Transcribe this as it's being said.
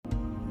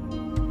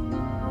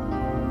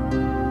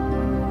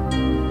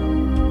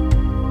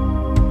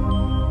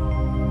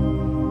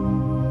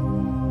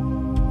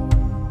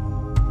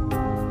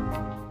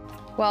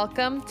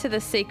Welcome to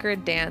The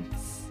Sacred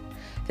Dance.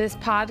 This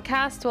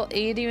podcast will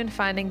aid you in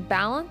finding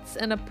balance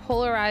in a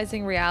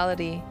polarizing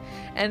reality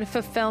and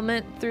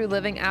fulfillment through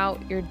living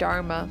out your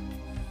Dharma.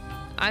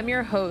 I'm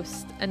your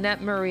host,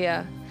 Annette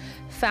Maria,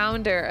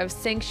 founder of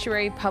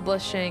Sanctuary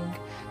Publishing,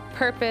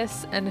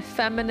 purpose and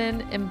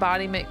feminine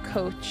embodiment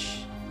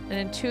coach, an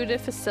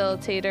intuitive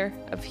facilitator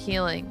of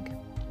healing.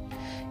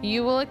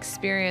 You will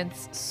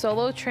experience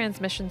solo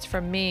transmissions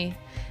from me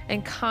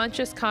and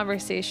conscious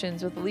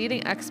conversations with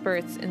leading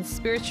experts in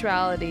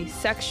spirituality,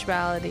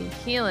 sexuality,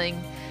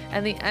 healing,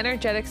 and the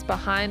energetics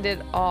behind it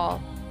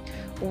all.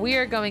 We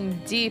are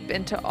going deep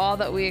into all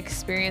that we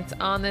experience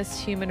on this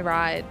human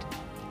ride.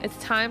 It's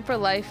time for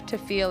life to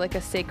feel like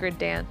a sacred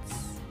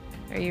dance.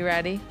 Are you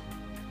ready?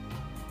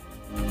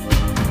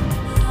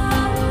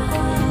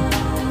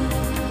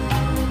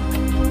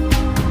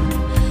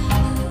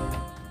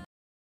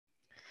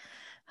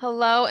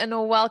 Hello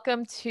and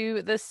welcome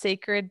to The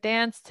Sacred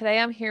Dance. Today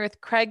I'm here with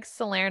Craig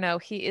Salerno.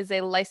 He is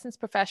a licensed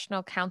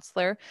professional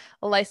counselor,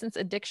 a licensed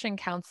addiction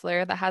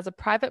counselor that has a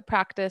private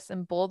practice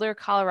in Boulder,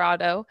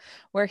 Colorado,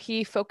 where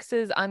he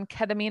focuses on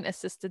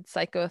ketamine-assisted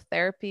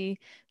psychotherapy.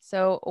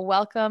 So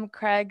welcome,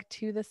 Craig,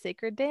 to The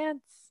Sacred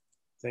Dance.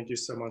 Thank you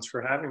so much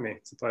for having me.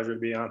 It's a pleasure to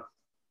be on.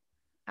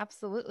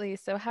 Absolutely.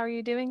 So how are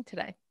you doing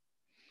today?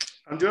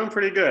 I'm doing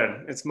pretty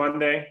good. It's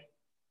Monday,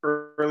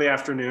 early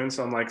afternoon,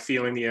 so I'm like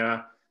feeling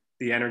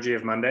the energy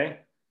of Monday.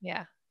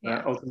 Yeah.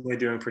 Ultimately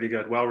doing pretty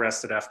good. Well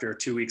rested after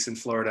 2 weeks in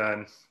Florida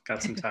and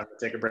got some time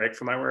to take a break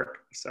from my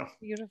work. So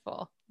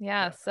beautiful.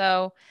 Yeah.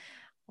 So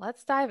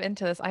let's dive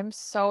into this. I'm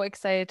so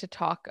excited to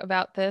talk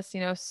about this.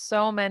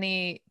 So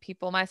many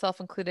people, myself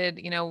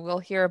included, we'll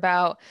hear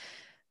about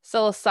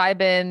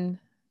psilocybin,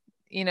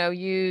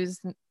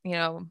 use,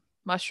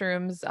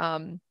 mushrooms,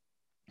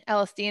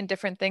 LSD and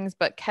different things,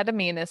 but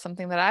ketamine is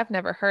something that I've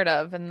never heard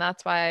of. And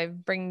that's why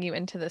I'm bringing you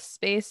into this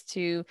space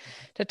to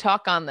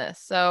talk on this.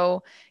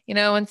 So,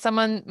 when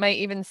someone might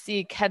even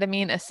see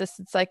ketamine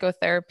assisted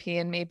psychotherapy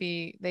and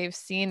maybe they've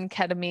seen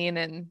ketamine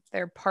in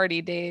their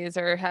party days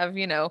or have,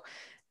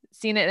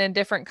 seen it in a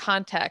different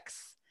context.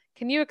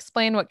 Can you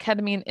explain what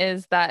ketamine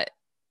is that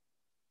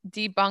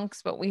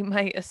debunks what we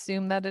might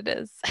assume that it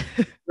is?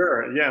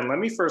 Sure. Yeah. And let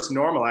me first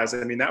normalize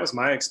it. I mean, that was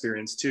my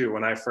experience too.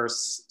 When I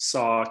first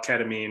saw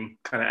ketamine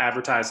kind of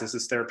advertised as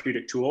this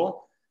therapeutic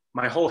tool,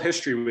 my whole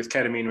history with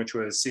ketamine, which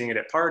was seeing it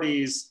at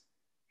parties,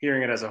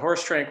 hearing it as a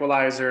horse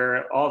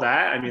tranquilizer, all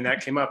that. I mean,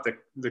 that came up,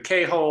 the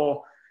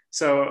K-hole.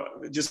 So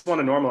just want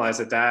to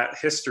normalize that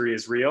history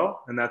is real.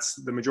 And that's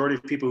the majority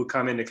of people who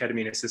come into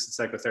ketamine assisted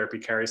psychotherapy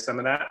carry some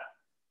of that.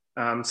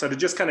 So to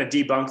just kind of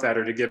debunk that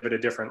or to give it a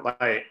different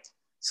light.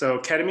 So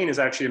ketamine is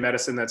actually a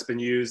medicine that's been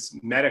used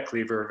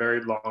medically for a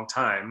very long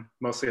time,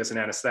 mostly as an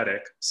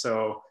anesthetic.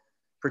 So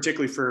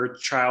particularly for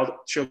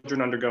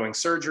children undergoing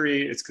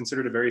surgery, it's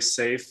considered a very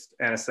safe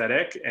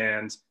anesthetic,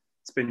 and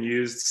it's been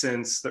used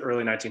since the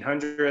early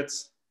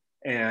 1900s.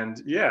 And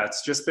yeah,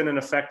 it's just been an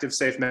effective,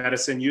 safe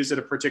medicine used at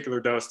a particular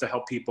dose to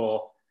help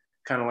people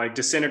kind of like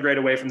disintegrate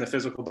away from the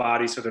physical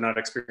body so they're not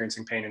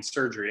experiencing pain in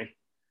surgery.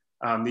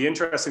 The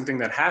interesting thing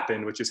that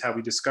happened, which is how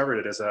we discovered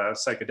it as a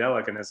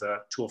psychedelic and as a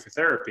tool for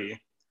therapy,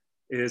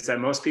 is that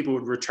most people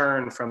would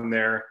return from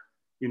their,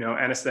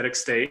 anesthetic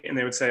state and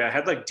they would say, I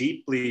had like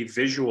deeply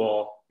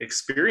visual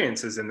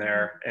experiences in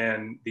there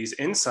and these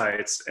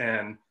insights,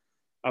 and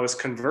I was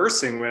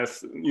conversing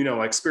with,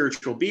 like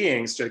spiritual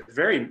beings, like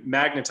very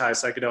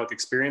magnetized psychedelic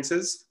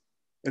experiences.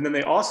 And then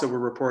they also were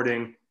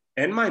reporting,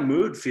 and my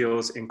mood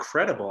feels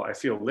incredible. I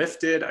feel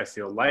lifted, I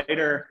feel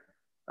lighter.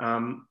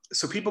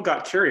 So people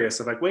got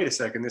curious of like, wait a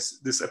second,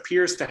 this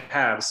appears to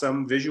have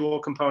some visual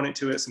component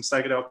to it, some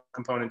psychedelic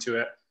component to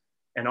it,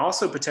 and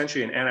also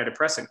potentially an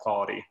antidepressant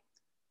quality.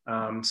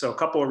 So a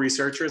couple of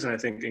researchers, and I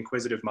think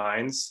inquisitive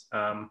minds,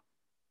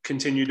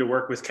 continued to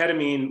work with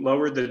ketamine,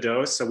 lowered the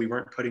dose so we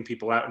weren't putting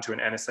people out into an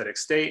anesthetic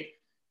state,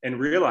 and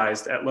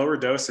realized at lower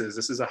doses,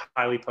 this is a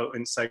highly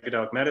potent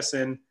psychedelic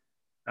medicine.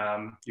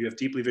 You have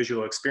deeply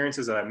visual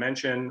experiences that I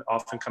mentioned,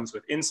 often comes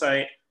with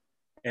insight,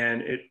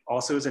 and it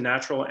also is a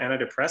natural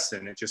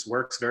antidepressant. It just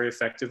works very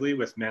effectively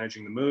with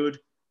managing the mood.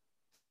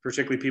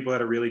 Particularly people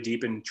that are really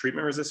deep in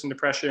treatment-resistant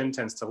depression,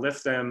 tends to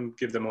lift them,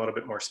 give them a little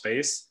bit more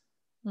space.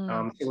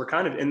 So we're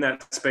kind of in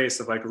that space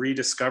of like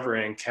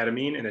rediscovering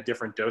ketamine in a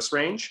different dose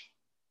range.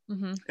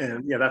 Mm-hmm.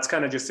 And yeah, that's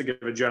kind of just to give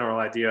a general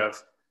idea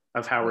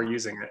of how we're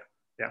using it.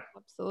 Yeah.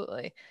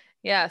 Absolutely.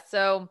 Yeah.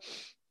 So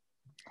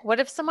what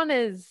if someone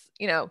is,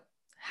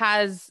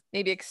 has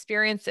maybe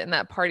experienced it in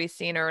that party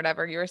scene or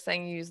whatever? You were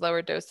saying you use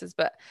lower doses,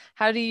 but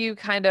how do you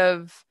kind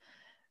of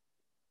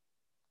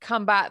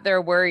combat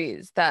their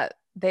worries that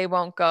they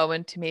won't go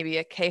into maybe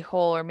a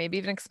K-hole, or maybe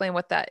even explain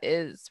what that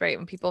is, right?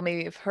 When people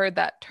maybe have heard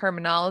that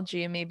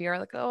terminology and maybe are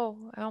like, oh,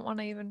 I don't want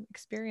to even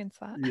experience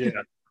that.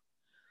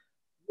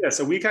 Yeah.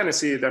 So we kind of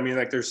see it. I mean,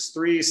 like there's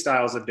 3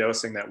 styles of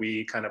dosing that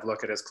we kind of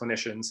look at as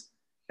clinicians.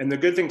 And the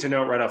good thing to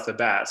note right off the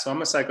bat, so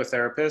I'm a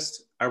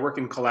psychotherapist. I work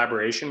in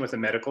collaboration with a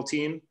medical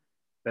team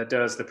that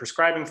does the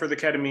prescribing for the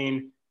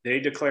ketamine. They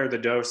declare the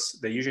dose.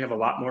 They usually have a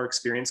lot more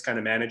experience kind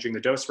of managing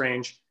the dose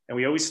range. And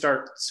we always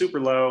start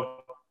super low,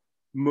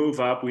 move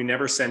up. We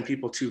never send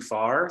people too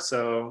far.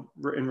 So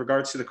in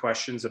regards to the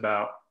questions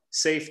about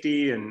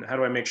safety and how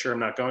do I make sure I'm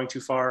not going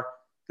too far,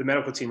 the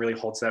medical team really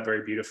holds that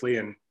very beautifully.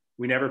 And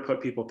we never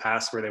put people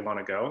past where they want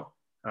to go.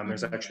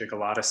 There's actually like a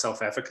lot of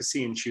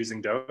self-efficacy in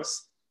choosing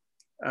dose.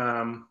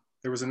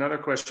 There was another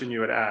question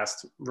you had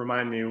asked.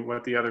 Remind me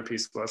what the other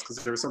piece was, because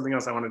there was something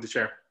else I wanted to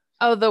share.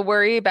 Oh, the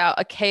worry about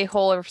a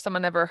K-hole, or if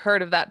someone ever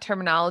heard of that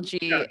terminology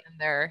Yeah. in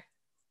their...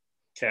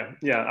 Okay.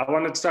 Yeah. I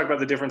wanted to talk about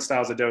the different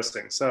styles of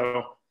dosing.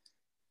 So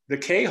the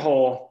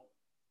K-hole,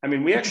 I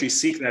mean, we actually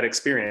seek that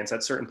experience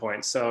at certain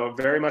points. So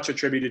very much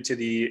attributed to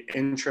the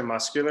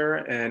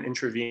intramuscular and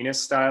intravenous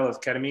style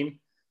of ketamine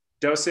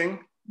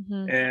dosing.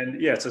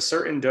 And yeah, it's a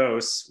certain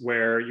dose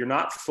where you're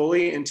not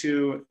fully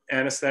into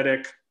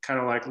anesthetic, kind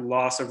of like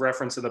loss of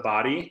reference of the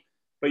body,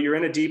 but you're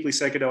in a deeply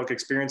psychedelic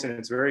experience. And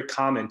it's very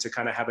common to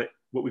kind of have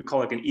what we call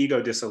like an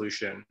ego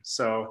dissolution.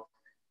 So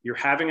you're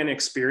having an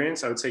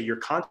experience. I would say your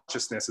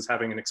consciousness is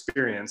having an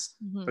experience,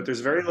 but there's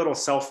very little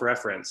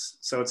self-reference.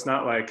 So it's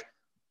not like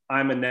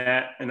I'm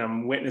Annette and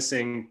I'm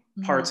witnessing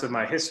parts of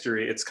my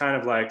history. It's kind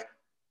of like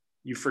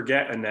you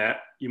forget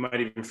Annette, you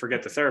might even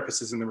forget the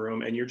therapist is in the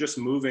room, and you're just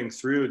moving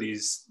through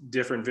these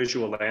different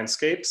visual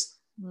landscapes.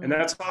 And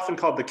that's often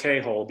called the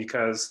K-hole,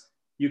 because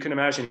you can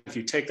imagine if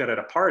you take that at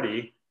a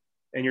party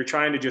and you're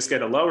trying to just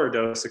get a lower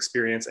dose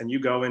experience and you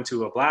go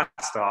into a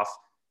blast off,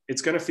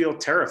 it's going to feel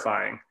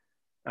terrifying.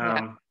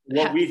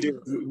 What we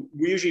do,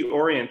 we usually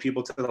orient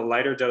people to the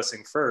lighter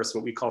dosing first,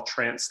 what we call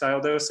trance style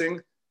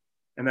dosing.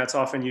 And that's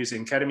often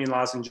using ketamine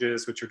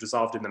lozenges, which are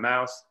dissolved in the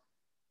mouth.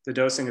 The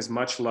dosing is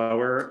much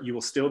lower. You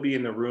will still be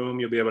in the room.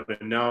 You'll be able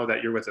to know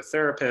that you're with a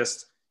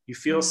therapist. You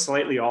feel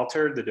slightly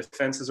altered. The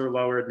defenses are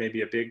lowered,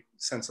 maybe a big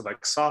sense of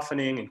like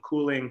softening and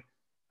cooling,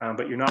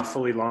 but you're not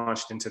fully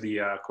launched into the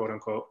quote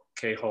unquote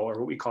K-hole, or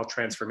what we call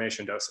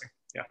transformation dosing.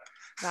 Yeah.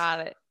 Got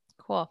it.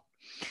 Cool.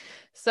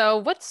 So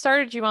what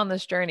started you on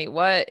this journey?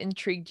 What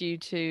intrigued you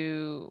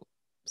to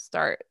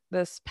start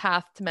this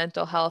path to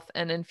mental health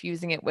and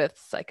infusing it with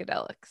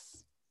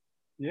psychedelics?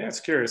 Yeah, it's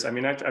curious. I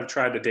mean, I've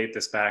tried to date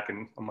this back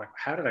and I'm like,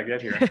 how did I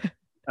get here?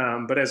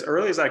 But as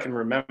early as I can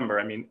remember,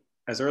 I mean,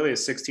 as early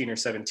as 16 or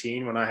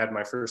 17, when I had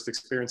my first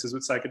experiences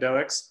with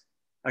psychedelics,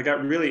 I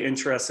got really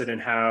interested in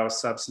how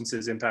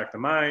substances impact the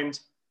mind,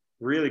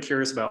 really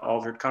curious about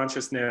altered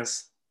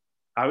consciousness.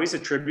 I always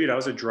I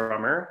was a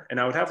drummer, and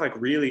I would have like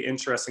really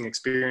interesting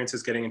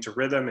experiences getting into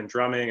rhythm and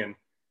drumming and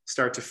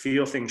start to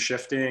feel things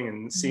shifting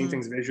and seeing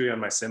things visually on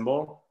my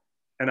cymbal.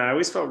 And I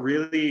always felt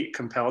really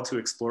compelled to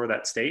explore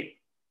that state.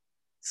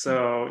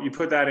 So you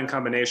put that in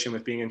combination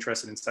with being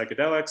interested in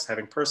psychedelics,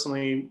 having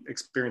personally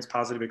experienced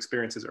positive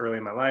experiences early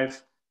in my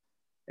life,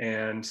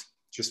 and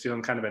just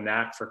feeling kind of a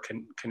knack for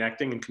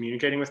connecting and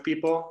communicating with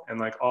people. And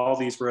like all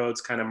these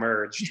roads kind of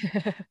merged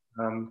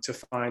to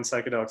find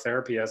psychedelic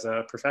therapy as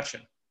a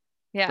profession.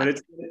 Yeah.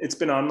 But it's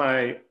been on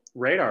my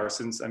radar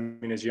since, I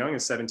mean, as young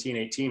as 17,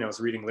 18, I was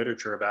reading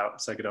literature about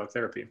psychedelic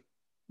therapy.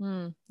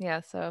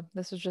 Yeah. So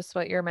this was just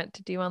what you're meant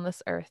to do on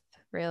this earth,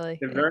 really.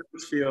 It very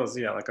much feels,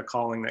 like a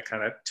calling that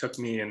kind of took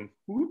me and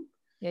whoop.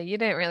 Yeah, you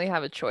didn't really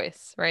have a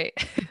choice, right?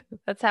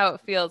 That's how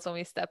it feels when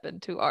we step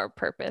into our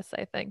purpose,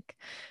 I think.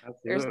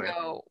 Absolutely.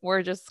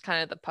 We're just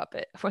kind of the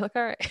puppet. We're like,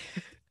 all right.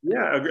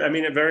 Yeah, I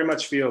mean, it very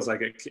much feels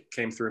like it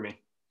came through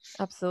me.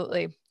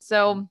 Absolutely.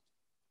 So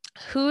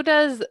who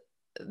does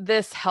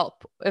this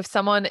help? If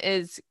someone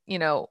is,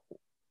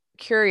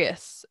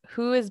 curious,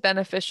 who is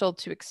beneficial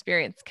to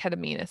experience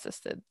ketamine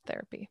assisted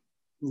therapy?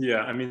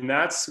 Yeah, I mean,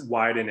 that's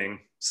widening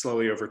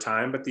slowly over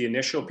time, but the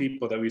initial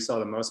people that we saw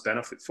the most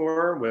benefit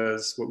for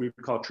was what we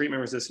would call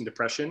treatment resistant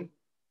depression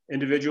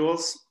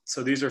individuals.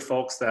 So these are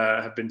folks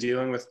that have been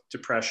dealing with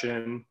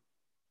depression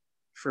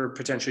for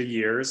potentially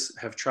years,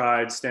 have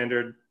tried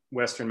standard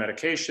Western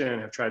medication,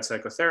 have tried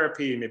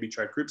psychotherapy, maybe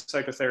tried group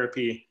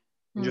psychotherapy,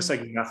 and just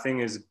like nothing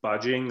is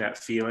budging. That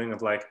feeling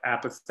of like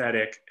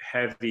apathetic,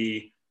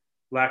 heavy,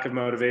 lack of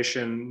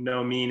motivation,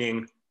 no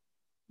meaning.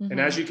 And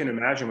as you can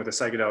imagine with a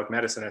psychedelic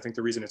medicine, I think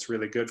the reason it's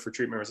really good for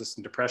treatment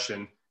resistant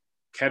depression,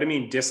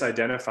 ketamine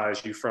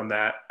disidentifies you from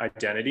that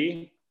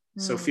identity.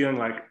 So feeling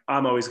like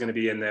I'm always going to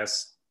be in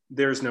this,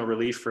 there's no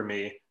relief for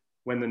me.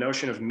 When the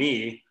notion of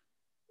me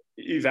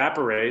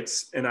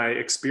evaporates and I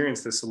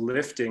experience this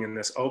lifting and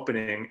this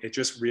opening, it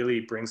just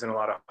really brings in a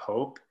lot of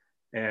hope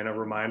and a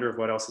reminder of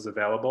what else is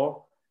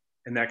available.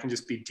 And that can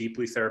just be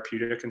deeply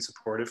therapeutic and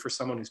supportive for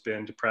someone who's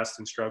been depressed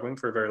and struggling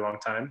for a very long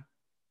time.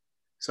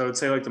 So I would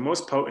say like the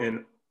most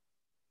potent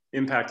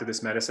impact of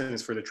this medicine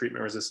is for the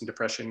treatment resistant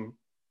depression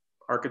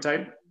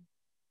archetype.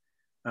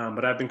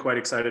 But I've been quite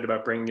excited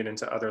about bringing it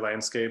into other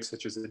landscapes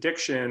such as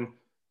addiction,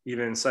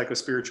 even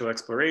psychospiritual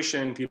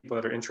exploration, people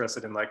that are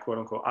interested in like quote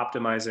unquote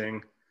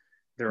optimizing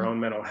their own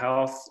mental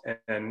health,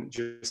 and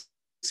just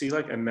see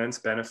like immense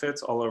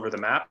benefits all over the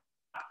map.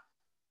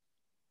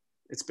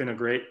 It's been a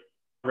great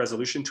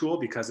resolution tool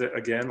because it,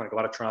 again, like a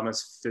lot of trauma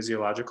is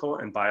physiological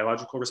and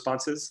biological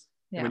responses.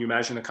 Yeah. When you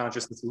imagine the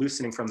consciousness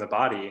loosening from the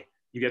body,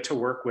 you get to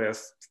work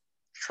with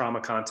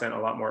trauma content a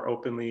lot more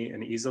openly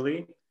and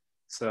easily.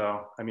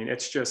 So, I mean,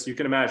 it's just, you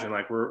can imagine,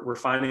 like we're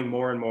finding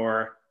more and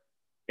more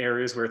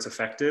areas where it's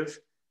effective.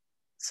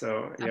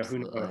 So yeah, who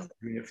Absolutely. knows?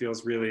 I mean, it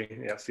feels really,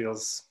 yeah, it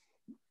feels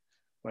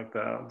like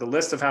the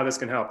list of how this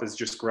can help is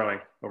just growing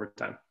over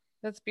time.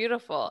 That's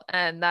beautiful.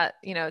 And that,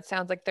 it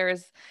sounds like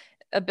there's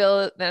an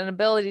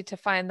ability to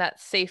find that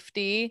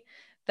safety,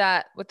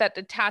 that with that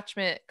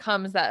detachment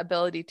comes that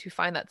ability to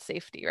find that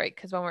safety, right?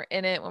 Because when we're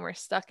in it, when we're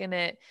stuck in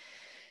it,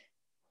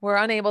 we're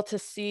unable to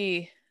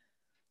see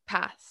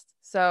past.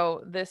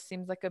 So this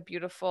seems like a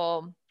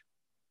beautiful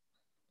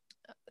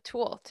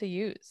tool to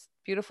use,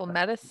 beautiful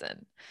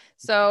medicine.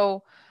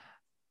 So,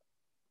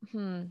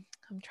 I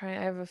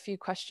have a few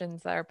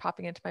questions that are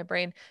popping into my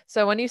brain.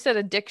 So when you said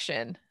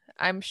addiction,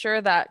 I'm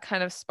sure that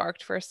kind of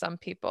sparked for some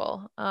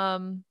people.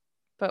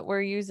 But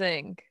we're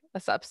using a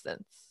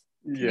substance.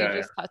 Can you Yeah, yeah.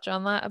 just touch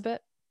on that a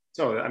bit?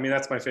 So, I mean,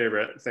 that's my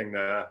favorite thing.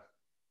 I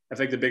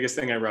think the biggest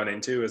thing I run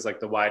into is like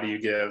why do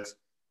you give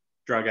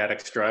drug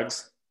addicts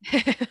drugs?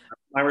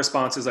 My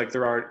response is like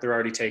they're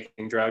already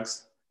taking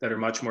drugs that are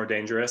much more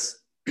dangerous.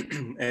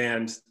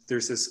 And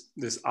there's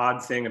this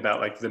odd thing about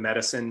like the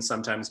medicine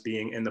sometimes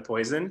being in the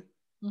poison.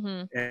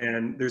 Mm-hmm.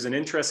 And there's an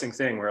interesting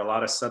thing where a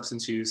lot of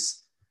substance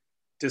use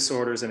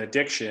disorders and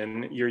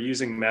addiction, you're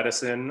using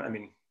medicine, I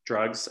mean,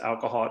 drugs,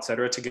 alcohol, et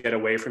cetera, to get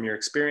away from your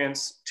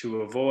experience,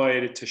 to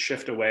avoid, to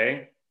shift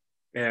away.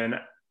 And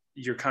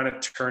you're kind of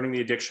turning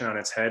the addiction on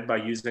its head by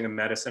using a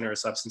medicine or a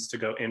substance to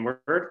go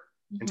inward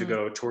and to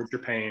go towards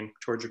your pain,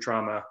 towards your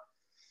trauma,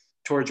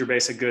 towards your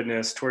basic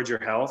goodness, towards your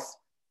health.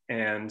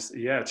 And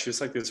yeah, it's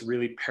just like this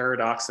really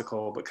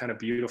paradoxical but kind of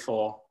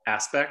beautiful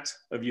aspect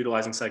of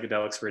utilizing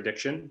psychedelics for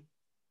addiction.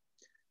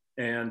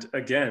 And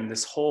again,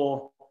 this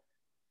whole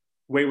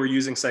way we're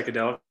using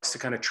psychedelics to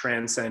kind of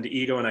transcend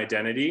ego and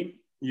identity.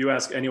 You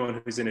ask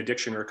anyone who's in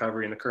addiction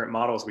recovery in the current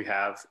models we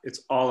have,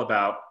 it's all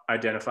about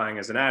identifying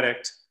as an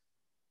addict.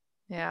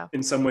 Yeah.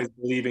 In some ways,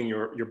 believing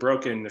you're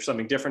broken. There's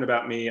something different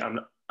about me.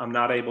 I'm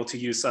not able to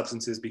use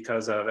substances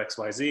because of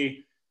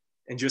XYZ.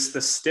 And just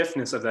the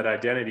stiffness of that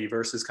identity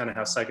versus kind of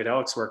how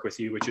psychedelics work with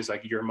you, which is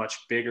like you're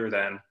much bigger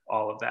than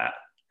all of that.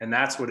 And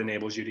that's what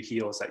enables you to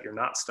heal, is that you're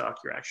not stuck.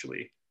 You're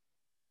actually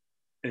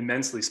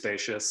immensely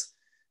spacious.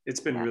 It's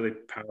been really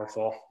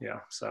powerful. Yeah.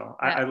 So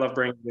I love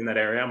bringing in that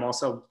area. I'm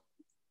also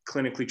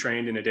clinically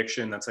trained in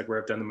addiction. That's like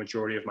where I've done the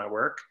majority of my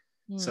work.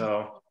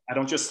 So I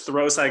don't just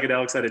throw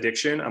psychedelics at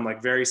addiction. I'm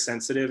like very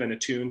sensitive and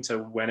attuned to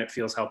when it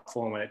feels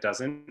helpful and when it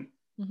doesn't.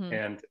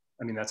 And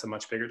I mean, that's a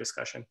much bigger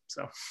discussion.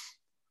 So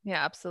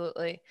yeah,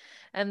 absolutely.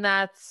 And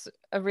that's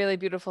a really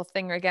beautiful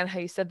thing. Again, how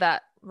you said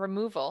that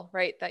removal,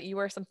 right? That you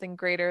are something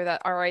greater,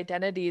 that our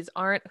identities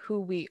aren't who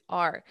we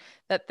are,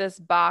 that this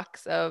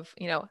box of,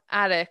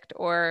 addict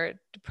or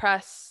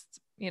depressed,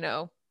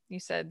 you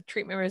said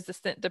treatment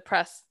resistant,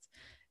 depressed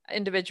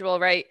individual,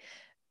 right?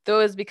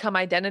 Those become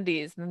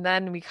identities. And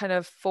then we kind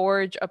of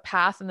forge a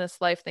path in this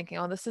life thinking,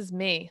 oh, this is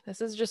me.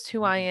 This is just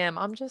who I am.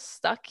 I'm just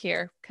stuck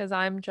here because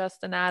I'm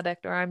just an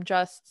addict, or I'm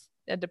just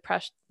a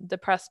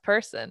depressed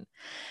person.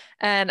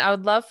 And I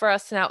would love for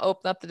us to now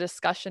open up the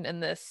discussion in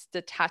this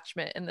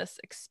detachment, in this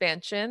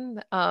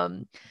expansion,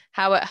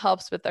 how it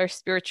helps with our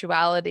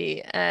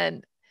spirituality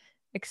and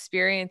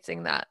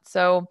experiencing that.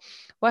 So,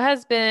 what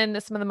has been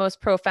some of the most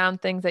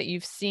profound things that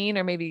you've seen,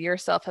 or maybe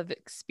yourself have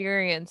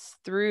experienced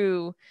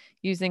through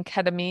using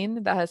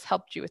ketamine, that has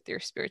helped you with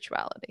your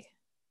spirituality?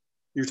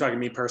 you're talking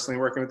me personally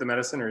working with the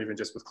medicine, or even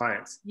just with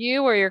clients?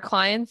 You or your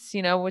clients,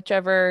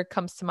 whichever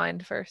comes to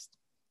mind first.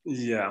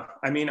 Yeah.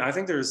 I mean, I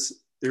think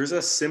there's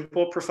a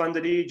simple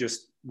profundity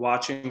just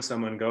watching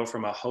someone go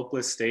from a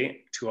hopeless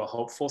state to a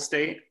hopeful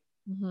state.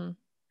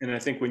 And I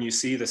think when you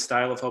see the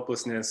style of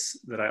hopelessness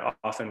that I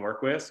often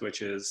work with,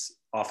 which is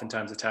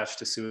oftentimes attached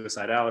to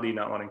suicidality,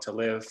 not wanting to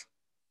live,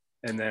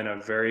 and then a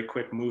very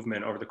quick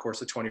movement over the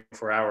course of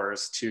 24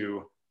 hours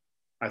to,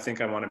 I think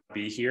I want to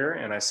be here,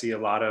 and I see a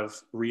lot of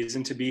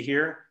reason to be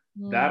here.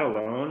 That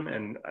alone,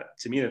 and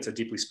to me, that's a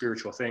deeply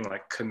spiritual thing,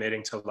 like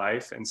committing to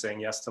life and saying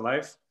yes to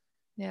life.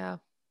 Yeah.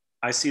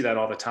 I see that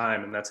all the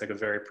time, and that's like a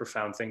very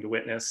profound thing to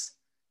witness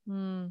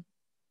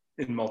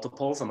in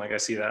multiples. I'm like, I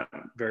see that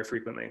very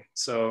frequently.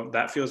 So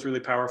that feels really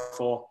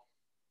powerful.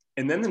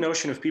 And then the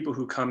notion of people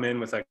who come in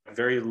with like a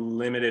very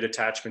limited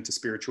attachment to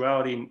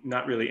spirituality,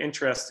 not really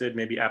interested,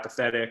 maybe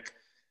apathetic.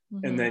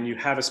 And then you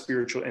have a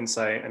spiritual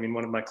insight. I mean,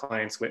 one of my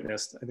clients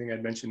witnessed, I think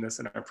I'd mentioned this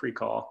in our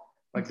pre-call,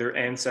 like their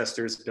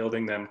ancestors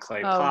building them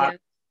clay pots.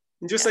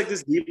 And just like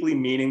this deeply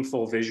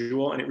meaningful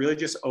visual. And it really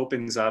just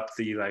opens up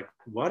the like,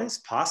 what is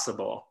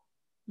possible?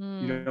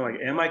 Like,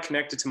 am I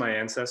connected to my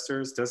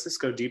ancestors? Does this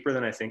go deeper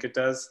than I think it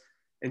does?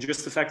 And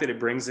just the fact that it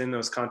brings in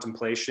those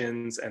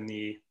contemplations and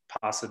the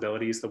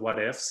possibilities, the what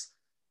ifs,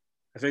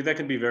 I think that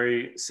can be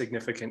very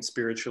significant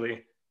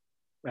spiritually.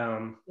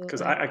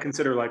 Because I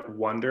consider like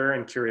wonder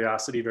and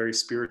curiosity very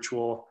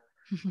spiritual.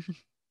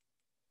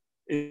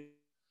 And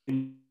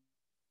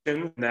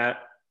that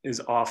is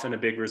often a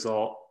big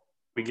result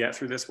we get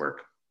through this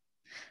work.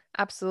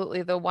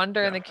 Absolutely. The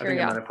wonder and the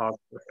curiosity.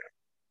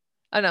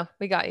 Oh no,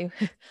 we got you.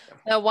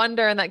 That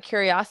wonder and that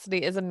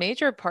curiosity is a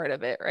major part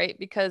of it, right?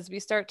 Because we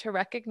start to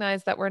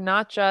recognize that we're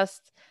not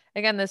just,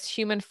 again, this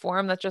human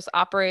form that just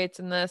operates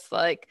in this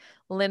like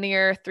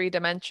linear,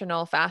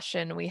 three-dimensional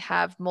fashion. We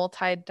have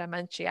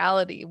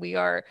multi-dimensionality. We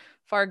are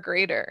far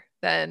greater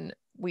than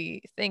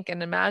we think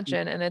and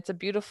imagine. And it's a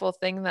beautiful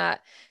thing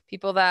that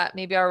people that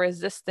maybe are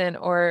resistant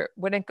or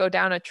wouldn't go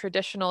down a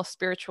traditional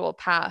spiritual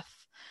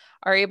path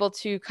are able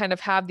to kind of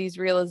have these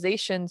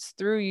realizations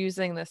through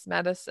using this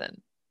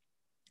medicine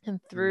and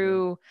Yeah.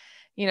 through,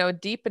 you know,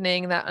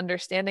 deepening that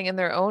understanding in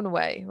their own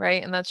way,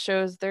 right? And that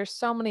shows there's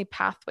so many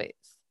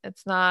pathways.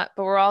 It's not,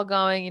 but we're all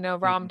going, you know,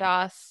 Ram Mhm.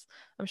 Dass,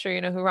 I'm sure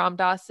you know who Ram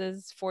Dass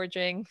is,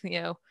 forging,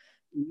 you know,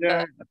 the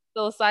Yeah.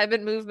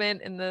 psilocybin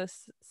movement in the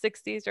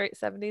 60s, right?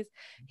 70s.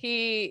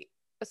 He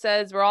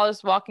says we're all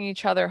just walking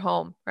each other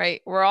home,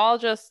 right? We're all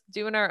just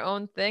doing our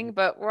own thing,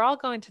 but we're all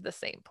going to the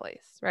same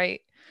place,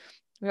 right?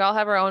 We all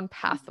have our own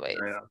pathways.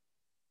 Yeah.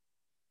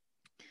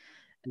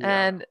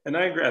 Yeah. And And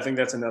I agree. I think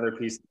that's another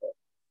piece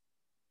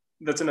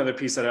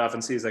that I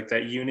often see is like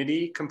that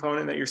unity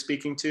component that you're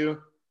speaking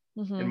to, and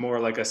mhm, more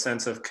like a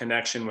sense of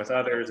connection with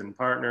others and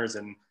partners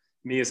and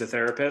me as a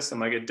therapist. I'm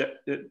like,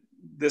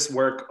 this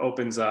work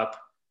opens up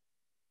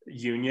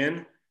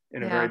union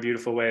in a very yeah,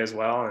 beautiful way as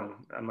well. And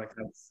I'm like,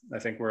 I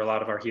think where a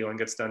lot of our healing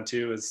gets done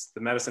too is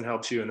the medicine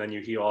helps you, and then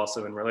you heal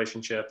also in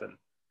relationship. And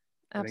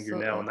I think you're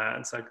nailing absolutely. that.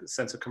 It's like a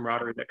sense of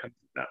camaraderie that comes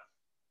with that.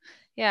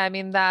 Yeah, I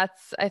mean,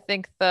 that's, I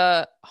think,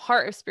 the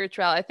heart of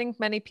spirituality. I think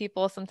many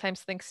people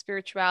sometimes think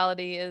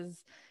spirituality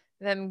is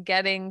them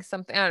getting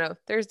something. I don't know.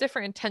 There's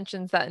different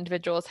intentions that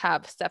individuals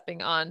have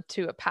stepping on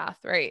to a path,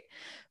 right?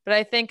 But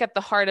I think at the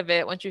heart of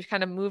it, once you've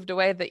kind of moved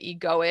away the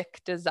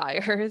egoic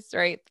desires,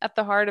 right? At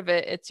the heart of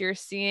it, it's you're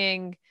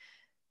seeing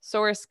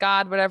source,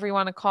 God, whatever you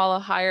want to call a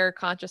higher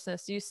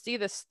consciousness. You see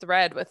this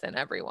thread within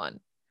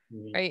everyone,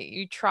 Mhm. right?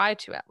 You try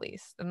to at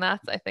least. And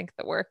that's, I think,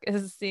 the work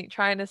is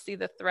trying to see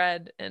the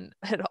thread in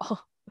it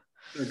all.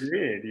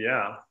 Agreed.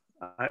 Yeah.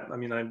 I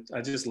mean,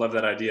 I just love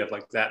that idea of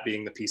like that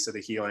being the piece of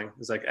the healing.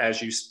 Is like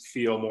as you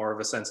feel more of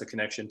a sense of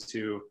connection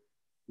to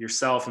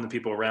yourself and the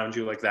people around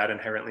you, like that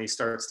inherently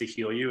starts to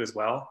heal you as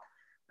well.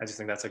 I just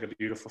think that's like a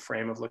beautiful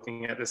frame of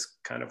looking at this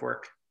kind of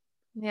work.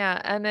 Yeah,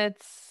 and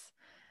it's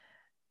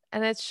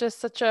just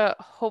such a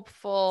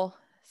hopeful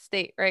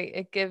state, right?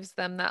 It gives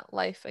them that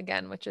life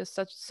again, which is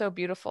such so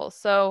beautiful.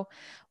 So,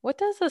 what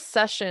does a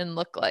session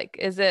look like?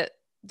 Is it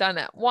done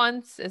at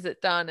once? Is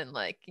it done in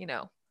like, you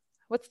know,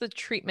 what's the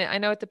treatment? I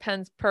know it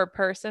depends per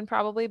person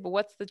probably, but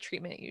what's the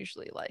treatment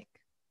usually like?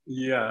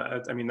 Yeah,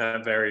 I mean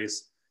that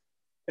varies.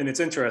 And it's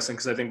interesting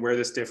because I think where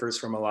this differs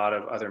from a lot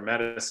of other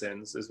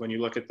medicines is when you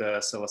look at the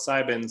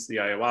psilocybins, the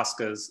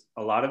ayahuascas,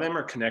 a lot of them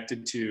are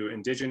connected to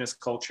indigenous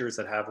cultures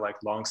that have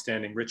like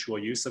longstanding ritual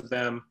use of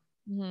them.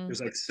 Hmm.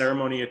 There's like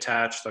ceremony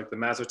attached, like the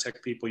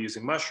Mazotec people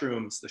using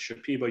mushrooms, the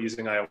Shipibo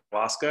using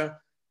ayahuasca.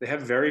 They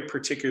have very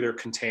particular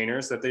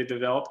containers that they've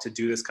developed to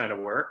do this kind of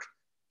work.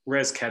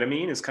 Whereas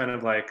ketamine is kind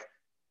of like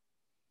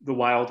the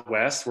Wild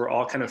West. We're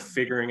all kind of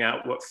figuring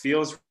out what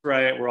feels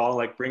right. We're all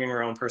like bringing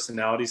our own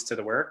personalities to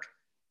the work.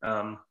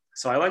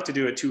 So I like to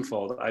do it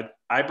twofold.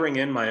 I bring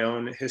in my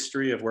own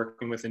history of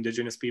working with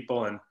indigenous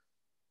people. And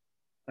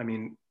I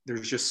mean,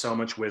 there's just so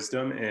much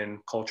wisdom in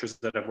cultures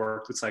that have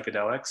worked with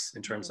psychedelics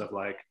in terms of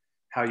like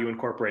how you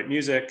incorporate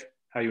music,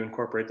 how you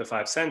incorporate the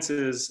five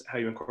senses, how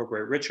you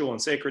incorporate ritual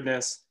and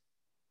sacredness.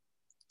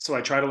 So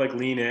I try to like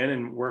lean in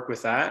and work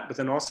with that. But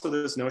then also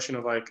this notion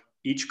of like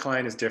each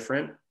client is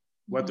different.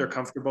 What they're Hmm.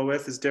 comfortable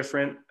with is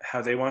different.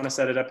 How they want to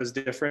set it up is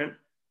different.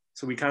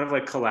 So we kind of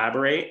like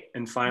collaborate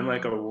and find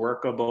like Hmm. a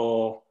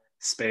workable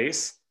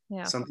space.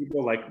 Yeah. Some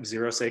people like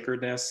zero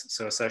sacredness.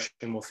 So a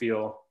session will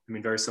feel, I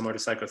mean, very similar to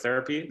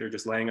psychotherapy. They're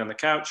just laying on the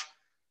couch,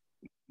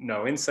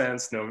 no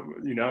incense, no,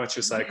 it's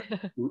just like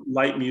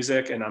light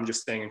music and I'm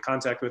just staying in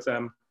contact with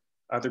them.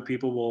 Other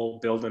people will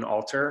build an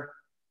altar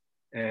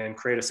and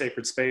create a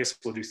sacred space.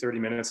 We'll do 30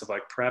 minutes of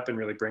like prep and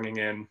really bringing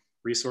in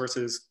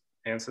resources,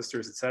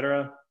 ancestors,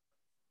 etc.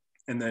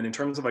 And then in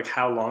terms of like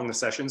how long the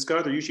sessions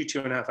go, they're usually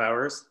 2.5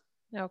 hours.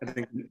 I Okay.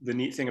 think the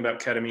neat thing about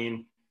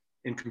ketamine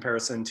in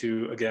comparison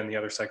to, again, the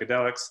other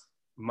psychedelics,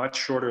 much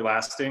shorter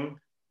lasting,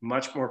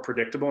 much more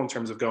predictable in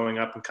terms of going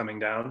up and coming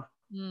down.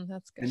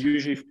 That's good. And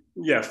usually,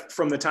 yeah,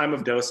 from the time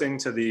of dosing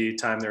to the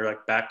time they're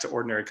like back to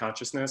ordinary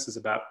consciousness is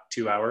about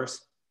 2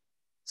 hours.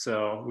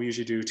 So we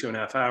usually do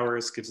 2.5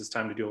 hours, gives us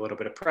time to do a little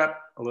bit of prep,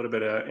 a little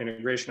bit of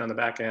integration on the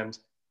back end.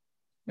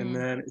 And Mm,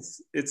 then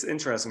it's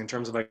interesting in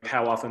terms of like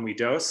how often we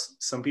dose.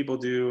 Some people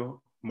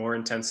do more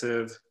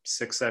intensive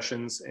 6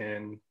 sessions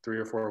in 3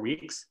 or 4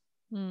 weeks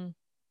mm,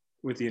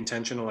 with the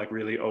intention to like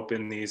really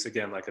open these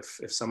again, like if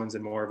someone's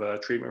in more of a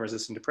treatment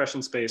resistant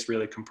depression space,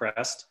 really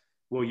compressed,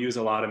 we'll use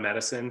a lot of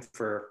medicine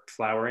for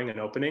flowering and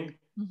opening.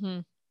 hmm.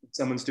 If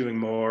someone's doing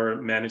more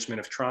management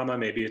of trauma,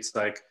 maybe it's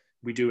like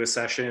we do a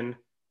session,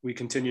 we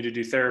continue to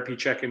do therapy,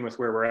 check in with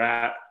where we're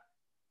at,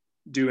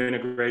 do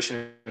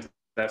integration if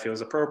that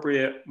feels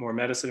appropriate, more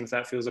medicine if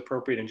that feels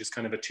appropriate, and just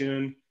kind of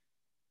attune.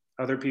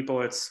 Other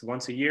people, it's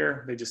once a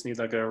year. They just need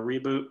like a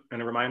reboot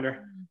and a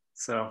reminder.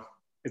 So,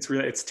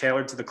 it's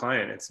tailored to the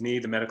client. It's me,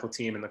 the medical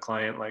team, and the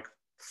client like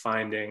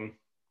finding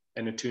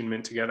an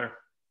attunement together.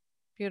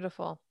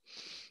 Beautiful.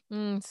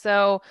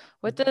 So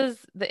what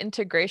does the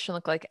integration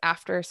look like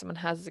after someone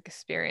has this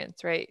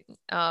experience, right?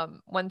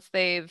 Once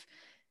they've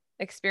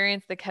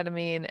experienced the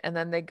ketamine and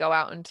then they go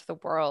out into the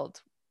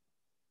world,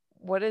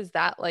 what is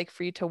that like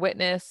for you to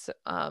witness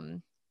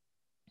on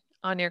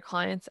your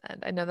clients'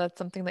 end? I know that's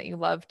something that you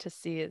love to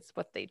see is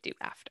what they do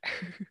after.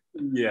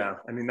 Yeah,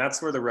 I mean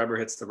that's where the rubber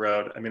hits the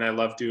road. I mean, I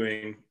love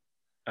doing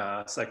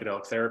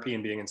psychedelic therapy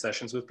and being in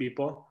sessions with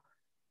people,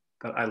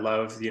 but I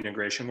love the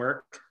integration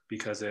work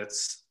because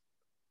it's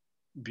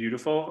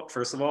beautiful,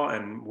 first of all,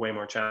 and way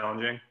more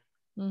challenging.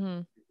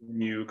 Mm-hmm.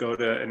 You go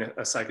to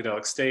a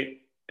psychedelic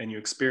state and you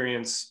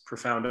experience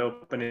profound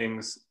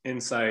openings,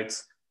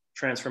 insights,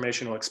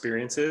 transformational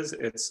experiences.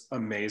 It's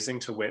amazing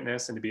to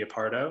witness and to be a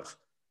part of.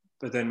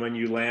 But then when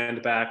you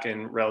land back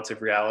in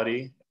relative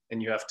reality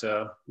and you have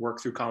to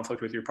work through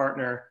conflict with your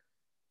partner,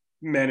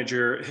 manage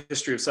your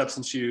history of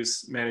substance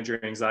use, manage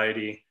your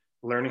anxiety,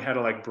 learning how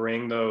to like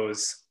bring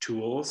those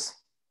tools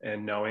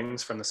and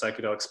knowings from the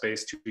psychedelic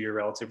space to your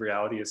relative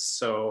reality is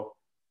so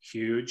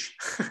huge.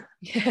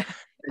 Yeah. It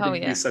Oh, can be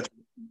yeah.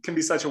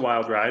 such a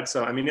wild ride.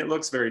 So I mean, it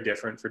looks very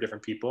different for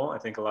different people. I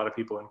think a lot of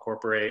people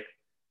incorporate,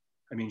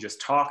 I mean,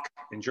 just talk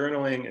and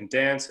journaling and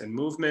dance and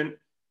movement.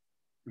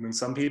 I mean,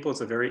 some people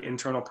it's a very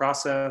internal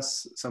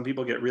process. Some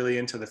people get really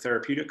into the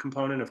therapeutic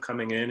component of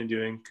coming in and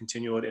doing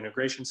continual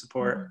integration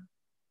support. Mhm.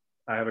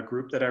 I have a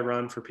group that I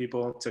run for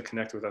people to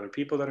connect with other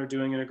people that are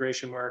doing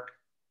integration work.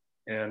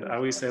 And I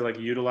always say like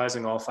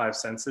utilizing all five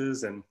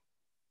senses and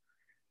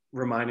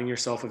reminding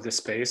yourself of this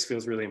space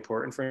feels really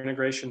important for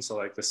integration. So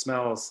like the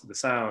smells, the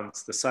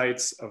sounds, the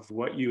sights of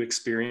what you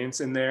experience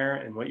in there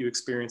and what you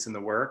experience in the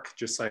work,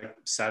 just like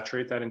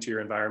saturate that into your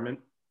environment.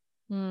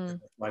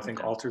 Mm. I think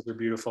Okay. altars are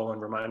beautiful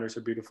and reminders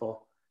are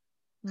beautiful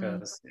Mm.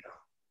 because, you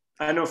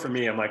know, I know for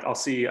me, I'm like, I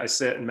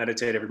sit and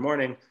meditate every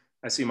morning.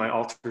 I see my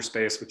altar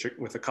space, which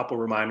with a couple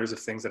reminders of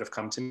things that have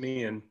come to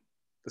me in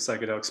the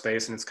psychedelic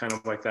space. And it's kind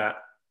of like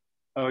that.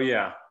 Oh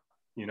yeah.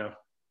 You know,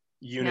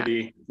 Yeah.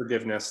 unity,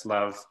 forgiveness,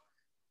 love.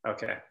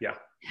 Okay. Yeah.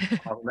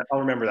 I'll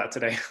remember that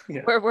today.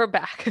 Yeah. We're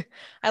back.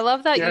 I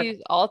love that you Yeah.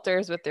 use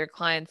altars with your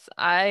clients.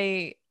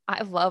 I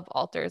love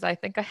altars. I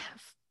think I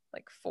have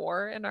like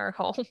four in our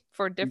home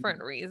for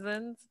different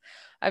reasons.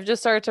 I've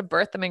just started to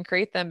birth them and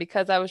create them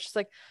because I was just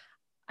like,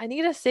 I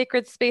need a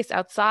sacred space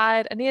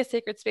outside. I need a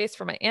sacred space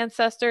for my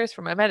ancestors,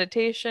 for my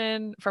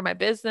meditation, for my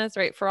business,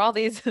 right? For all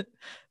these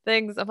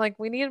things. I'm like,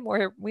 we need an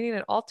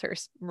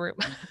room.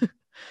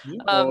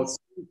 Yeah. Well, Um, it's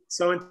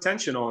so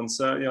intentional. And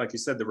so, you know, like you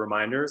said, the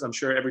reminders, I'm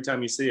sure every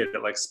time you see it,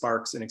 it like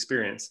sparks an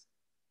experience.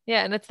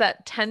 yeah, and it's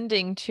that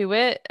tending to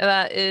it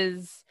that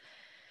is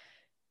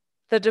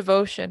the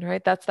devotion,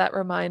 right? That's that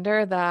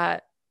reminder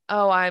that,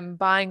 oh, I'm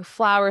buying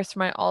flowers for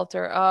my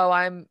altar.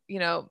 Oh,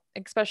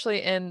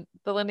 especially in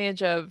the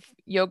lineage of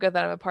yoga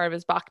that I'm a part of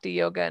is Bhakti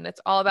yoga. And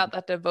it's all about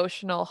that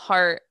devotional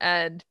heart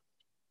and,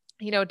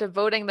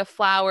 devoting the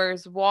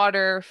flowers,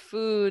 water,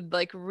 food,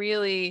 like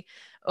really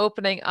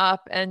opening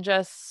up and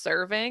just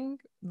serving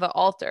the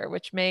altar,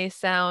 which may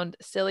sound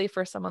silly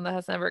for someone that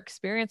has never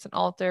experienced an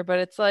altar, but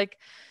it's like,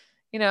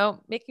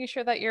 making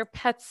sure that your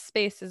pet's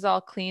space is all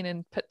clean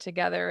and put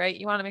together, right?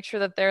 You want to make sure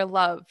that they're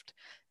loved.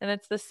 And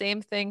it's the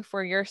same thing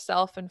for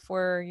yourself and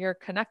for your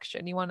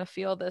connection. You want to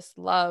feel this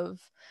love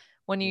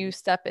when you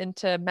step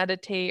into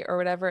meditate or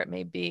whatever it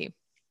may be.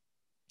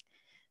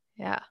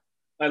 Yeah.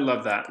 I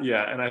love that.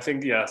 Yeah. And I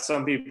think, yeah,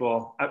 some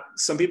people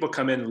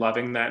come in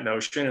loving that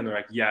notion and they're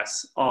like,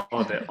 yes, all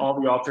of it,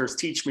 all the authors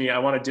teach me, I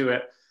want to do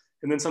it.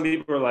 And then some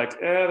people are like,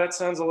 that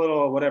sounds a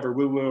little whatever,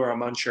 woo woo, or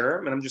I'm unsure.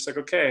 And I'm just like,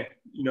 okay,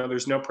 you know,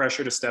 there's no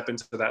pressure to step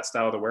into that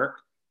style of the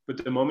work.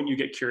 But the moment you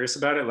get curious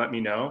about it, let me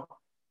know.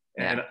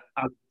 Yeah. And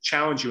I'll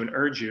challenge you and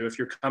urge you if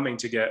you're coming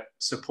to get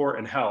support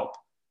and help,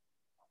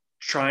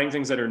 trying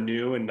things that are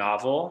new and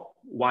novel,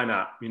 why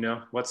not? You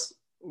know, what's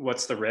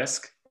the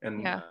risk?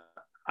 And Yeah.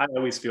 I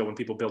always feel when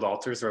people build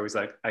altars, they're always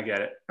like, I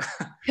get it.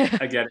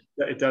 I get it.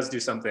 It does do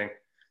something.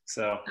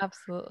 So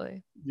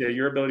Absolutely. yeah,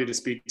 your ability to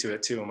speak to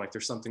it too. I'm like,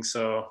 there's something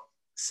so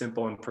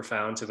simple and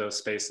profound to those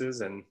spaces.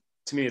 And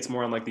to me, it's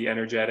more on like the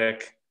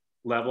energetic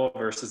level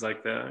versus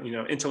like the, you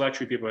know,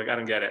 intellectually people are like, I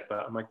don't get it.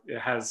 But I'm like,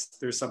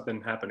 there's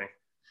something happening.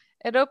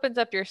 It opens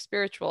up your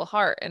spiritual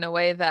heart in a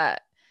way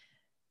that,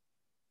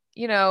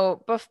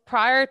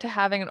 prior to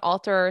having an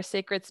altar or a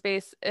sacred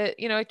space,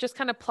 it just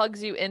kind of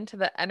plugs you into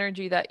the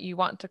energy that you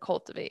want to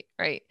cultivate,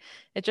 right?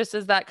 It just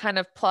is that kind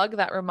of plug,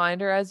 that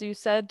reminder, as you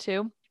said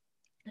too.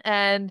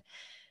 And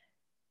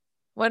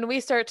when we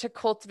start to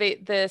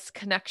cultivate this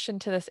connection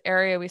to this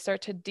area, we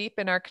start to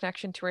deepen our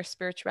connection to our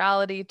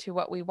spirituality, to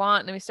what we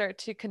want, and we start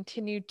to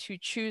continue to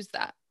choose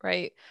that,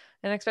 right?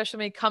 And especially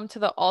when we come to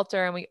the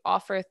altar and we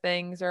offer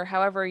things or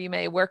however you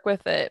may work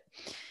with it,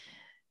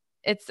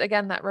 it's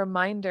again that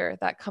reminder,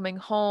 that coming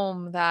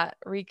home, that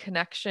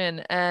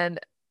reconnection. And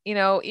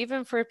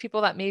even for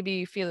people that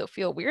maybe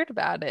feel weird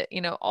about it,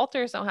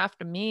 altars don't have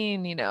to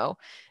mean,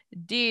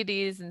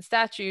 deities and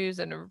statues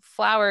and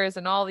flowers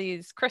and all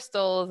these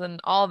crystals and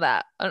all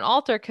that. An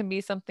altar can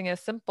be something as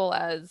simple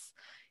as,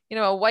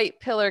 a white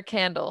pillar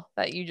candle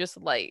that you just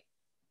light,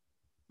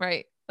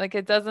 right? Like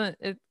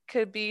it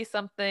could be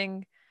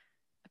something,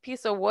 a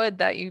piece of wood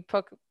that you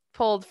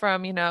pulled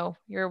from,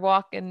 your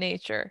walk in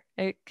nature.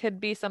 It could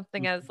be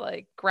something as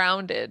like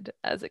grounded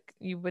as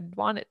you would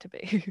want it to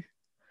be.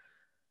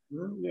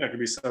 Yeah, it could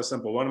be so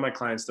simple. One of my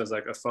clients does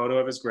like a photo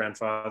of his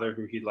grandfather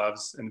who he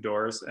loves and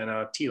adores and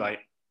a tea light.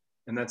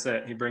 And that's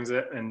it. He brings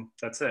it and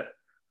that's it.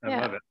 I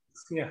Yeah. love it.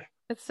 Yeah.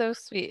 It's so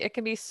sweet. It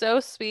can be so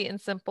sweet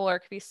and simple, or it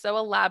can be so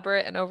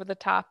elaborate and over the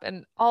top,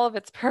 and all of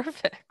it's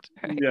perfect,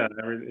 right? Yeah.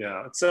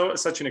 Yeah. It's so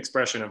such an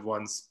expression of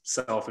one's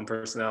self and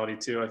personality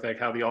too. I think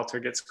how the altar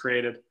gets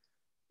created.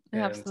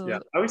 And Absolutely. yeah,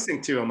 I always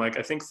think too, I'm like,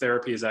 I think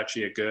therapy is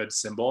actually a good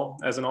symbol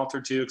as an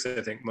altar too, because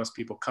I think most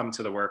people come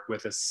to the work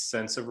with a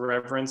sense of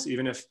reverence,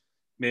 even if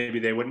maybe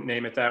they wouldn't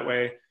name it that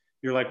way.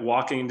 You're like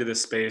walking into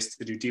this space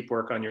to do deep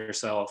work on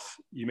yourself.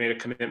 You made a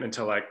commitment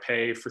to like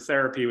pay for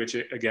therapy, which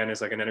again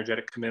is like an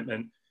energetic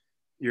commitment.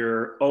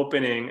 You're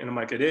opening, and I'm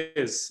like, it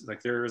is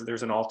like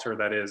there's an altar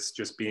that is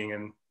just being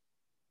in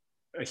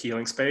a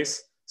healing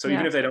space. So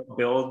even if they don't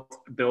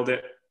build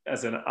it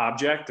as an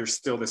object, there's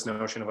still this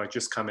notion of like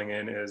just coming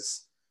in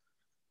is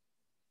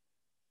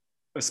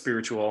a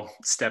spiritual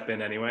step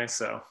in anyway.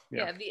 So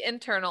Yeah, the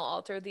internal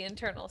altar, the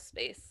internal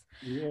space.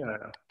 Yeah.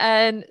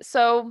 And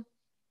so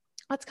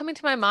what's coming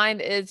to my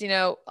mind is,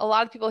 a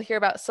lot of people hear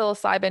about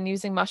psilocybin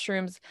using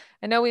mushrooms.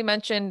 I know we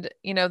mentioned,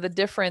 the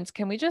difference.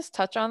 Can we just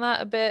touch on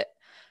that a bit?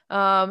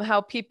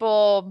 How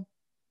people,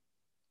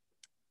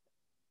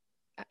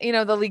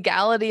 the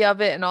legality of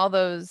it and all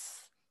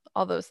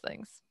those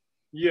things.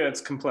 Yeah,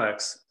 it's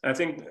complex. I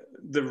think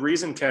the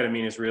reason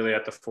ketamine is really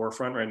at the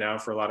forefront right now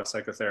for a lot of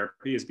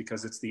psychotherapy is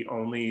because it's the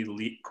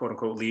only quote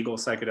unquote legal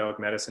psychedelic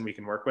medicine we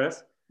can work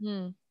with.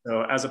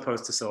 So as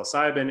opposed to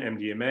psilocybin,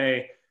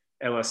 MDMA,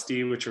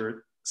 LSD, which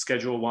are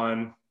Schedule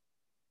 1,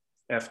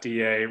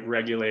 FDA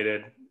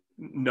regulated,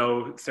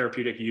 no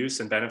therapeutic use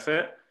and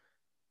benefit.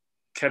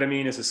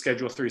 Ketamine is a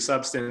Schedule 3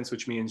 substance,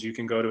 which means you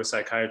can go to a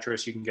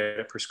psychiatrist, you can get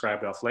it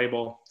prescribed off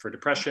label for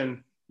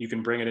depression, you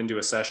can bring it into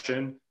a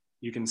session,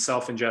 you can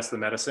self-ingest the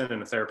medicine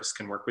and a therapist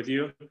can work with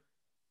you.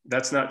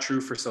 That's not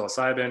true for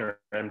psilocybin or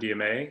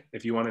MDMA.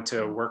 If you wanted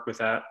to work with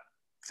that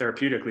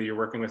therapeutically, you're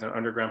working with an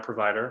underground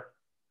provider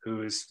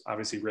who's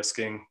obviously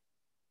risking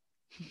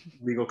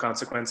legal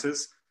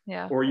consequences.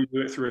 Yeah. Or you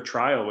do it through a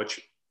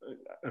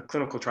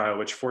clinical trial,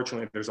 which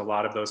fortunately there's a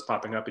lot of those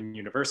popping up in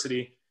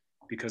university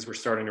because we're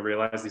starting to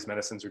realize these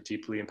medicines are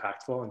deeply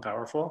impactful and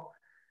powerful.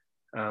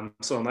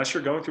 So unless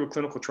you're going through a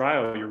clinical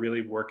trial, you're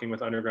really working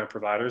with underground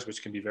providers,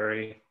 which can be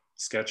very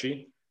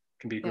sketchy,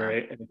 can be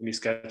great, and it can be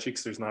sketchy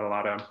because there's not a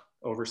lot of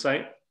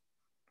oversight.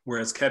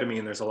 Whereas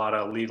ketamine, there's a lot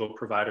of legal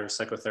providers,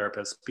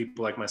 psychotherapists,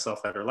 people like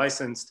myself that are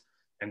licensed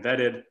and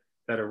vetted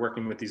that are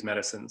working with these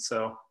medicines.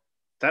 So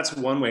that's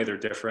one way they're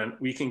different.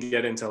 We can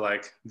get into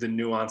like the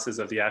nuances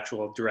of the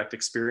actual direct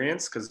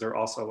experience because they're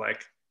also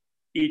like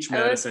each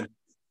medicine.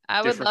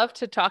 I would love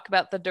to talk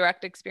about the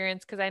direct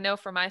experience because I know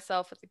for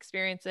myself with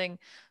experiencing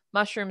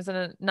mushrooms in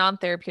a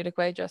non-therapeutic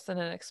way, just in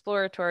an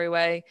exploratory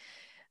way.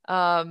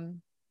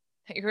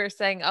 You were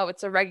saying, oh,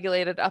 it's a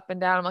regulated up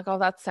and down. I'm like, oh,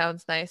 that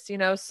sounds nice,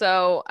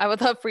 so I would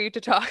love for you to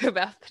talk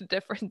about the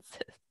differences.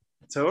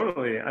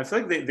 Totally. I feel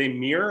like they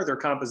mirror their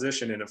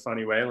composition in a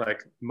funny way.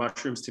 Like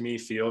mushrooms to me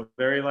feel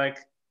very like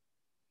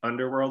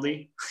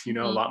underworldy, a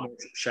lot more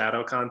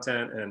shadow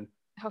content and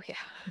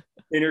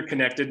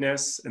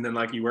interconnectedness. And then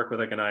like you work with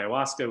like an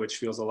ayahuasca, which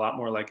feels a lot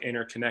more like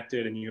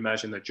interconnected, and you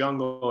imagine the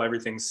jungle,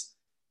 everything's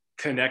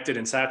connected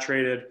and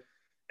saturated.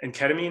 And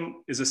ketamine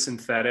is a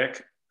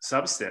synthetic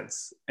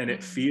substance and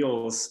it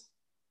feels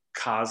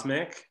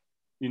cosmic.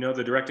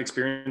 The direct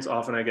experience,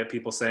 often I get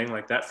people saying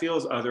like that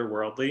feels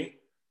otherworldly.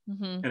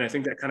 And I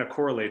think that kind of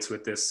correlates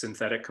with this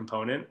synthetic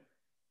component.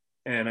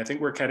 And I think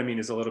where ketamine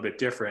is a little bit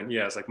different,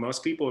 it's like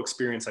most people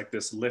experience like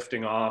this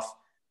lifting off,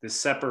 this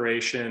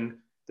separation.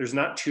 There's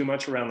not too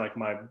much around like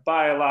my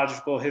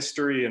biological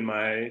history and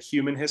my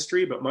human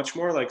history, but much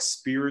more like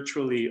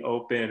spiritually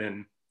open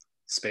and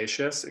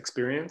spacious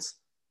experience.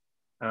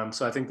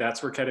 So I think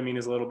that's where ketamine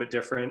is a little bit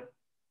different.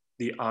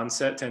 The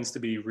onset tends to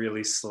be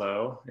really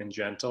slow and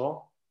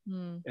gentle.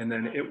 And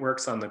then it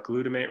works on the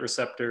glutamate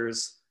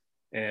receptors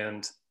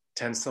and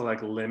tends to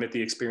like limit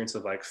the experience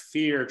of like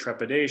fear,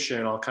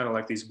 trepidation, all kind of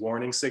like these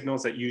warning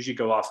signals that usually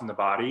go off in the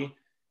body.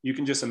 You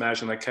can just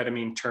imagine like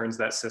ketamine turns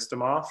that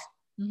system off.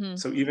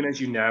 So even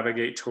as you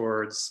navigate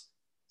towards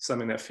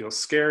something that feels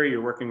scary,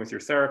 you're working with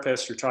your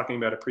therapist, you're talking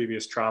about a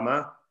previous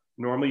trauma,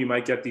 normally you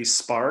might get these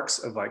sparks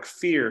of like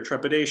fear,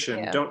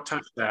 trepidation, don't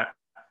touch that.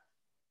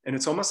 And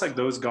it's almost like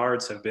those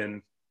guards have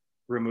been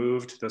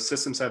removed, those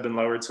systems have been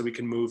lowered so we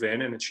can move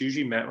in, and it's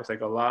usually met with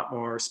like a lot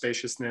more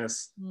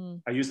spaciousness.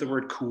 I use the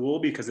word cool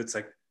because it's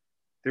like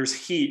there's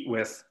heat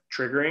with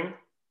triggering.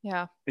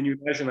 And you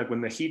imagine like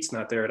when the heat's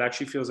not there, it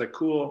actually feels like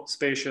cool,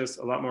 spacious,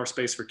 a lot more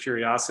space for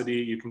curiosity.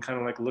 You can kind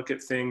of like look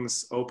at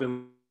things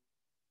openly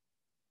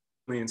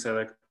and say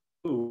like,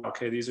 ooh,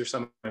 okay, these are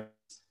some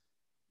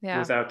Yeah.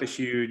 without the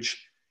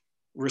huge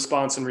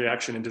response and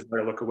reaction and desire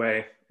to look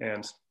away.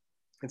 And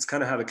it's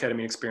kind of how the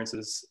ketamine experience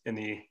is in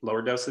the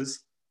lower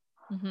doses.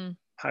 Mm-hmm.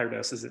 Higher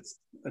doses, it's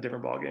a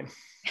different ballgame.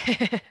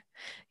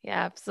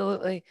 Yeah,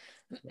 absolutely.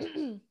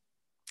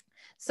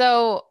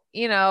 So,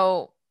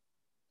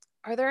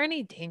 are there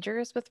any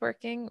dangers with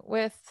working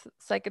with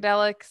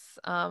psychedelics?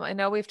 I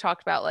know we've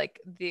talked about like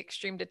the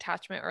extreme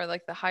detachment or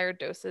like the higher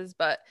doses,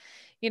 but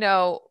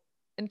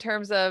in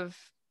terms of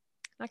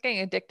not getting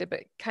addicted,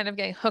 but kind of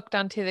getting hooked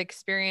onto the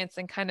experience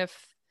and kind of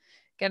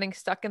getting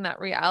stuck in that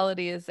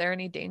reality, is there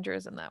any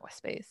dangers in that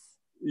space?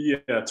 Yeah,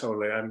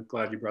 totally. I'm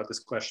glad you brought this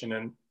question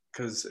in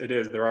because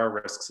there are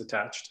risks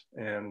attached.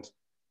 And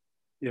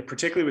yeah,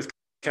 particularly with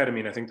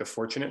ketamine, I think the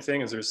fortunate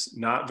thing is there's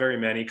not very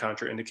many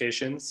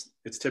contraindications.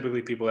 It's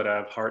typically people that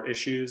have heart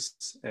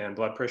issues and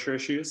blood pressure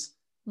issues.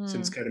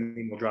 Since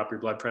ketamine will drop your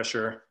blood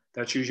pressure,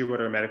 that's usually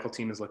what our medical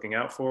team is looking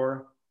out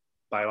for,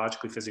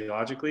 biologically,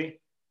 physiologically.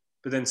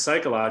 But then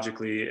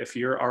psychologically, if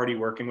you're already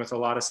working with a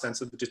lot of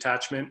sense of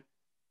detachment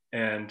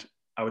and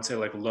I would say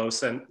like low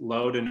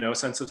to no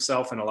sense of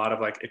self and a lot of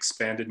like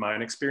expanded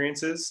mind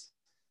experiences,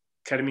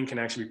 ketamine can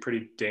actually be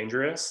pretty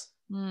dangerous.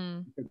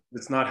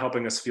 It's not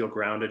helping us feel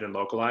grounded and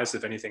localized.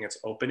 If anything, it's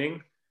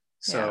opening.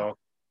 So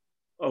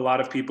a lot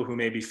of people who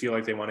maybe feel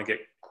like they want to get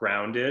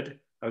grounded,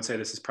 I would say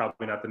this is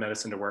probably not the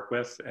medicine to work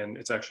with. And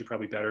it's actually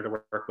probably better to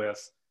work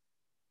with.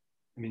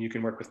 I mean, you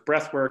can work with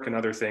breath work and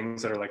other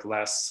things that are like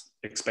less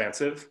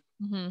expansive.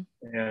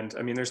 And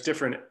I mean, there's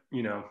different,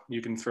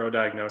 you can throw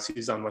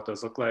diagnoses on what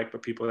those look like,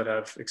 but people that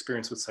have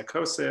experience with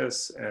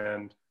psychosis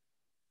and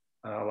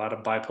a lot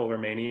of bipolar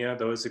mania,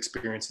 those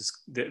experiences,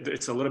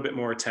 it's a little bit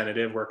more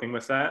tentative working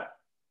with that.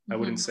 I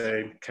wouldn't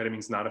say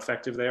ketamine's not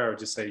effective there. I would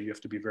just say you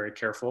have to be very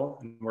careful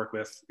and work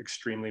with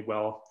extremely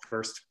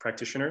well-versed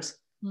practitioners.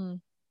 And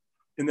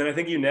then I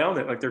think you nailed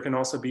it. Like there can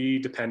also be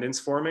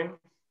dependence forming.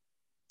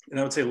 And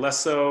I would say less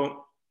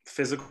so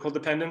physical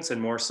dependence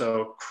and more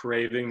so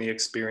craving the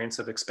experience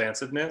of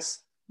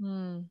expansiveness.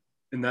 And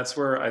that's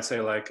where I'd say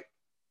like,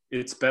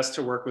 it's best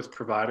to work with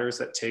providers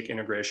that take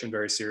integration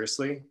very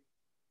seriously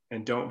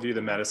and don't view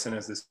the medicine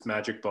as this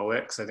magic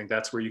bullet, because I think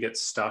that's where you get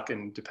stuck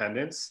in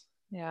dependence.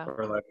 Yeah.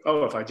 Or like,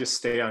 oh, if I just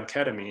stay on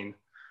ketamine,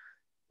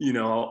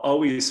 I'll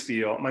always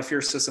feel my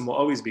fear system will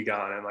always be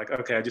gone. And like,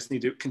 okay, I just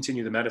need to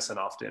continue the medicine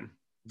often.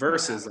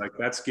 Versus like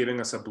that's giving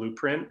us a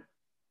blueprint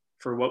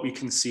for what we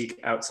can seek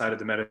outside of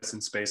the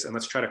medicine space. And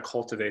let's try to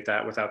cultivate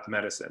that without the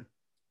medicine.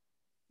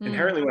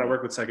 Inherently, when I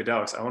work with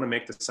psychedelics, I want to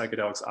make the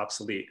psychedelics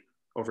obsolete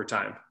over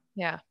time.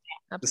 Yeah.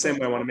 The same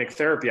way I want to make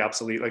therapy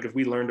obsolete. Like if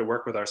we learn to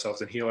work with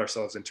ourselves and heal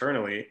ourselves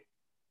internally,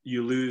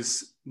 you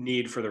lose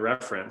need for the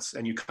reference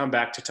and you come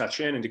back to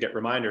touch in and to get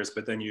reminders,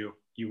 but then you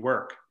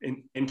work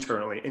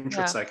internally,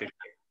 intrapsychically.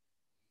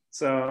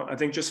 So I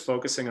think just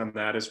focusing on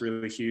that is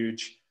really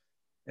huge.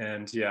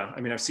 And yeah, I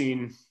mean,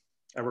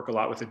 I work a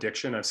lot with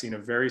addiction. I've seen a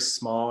very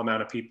small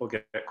amount of people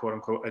get quote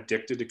unquote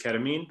addicted to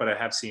ketamine, but I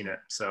have seen it.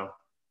 So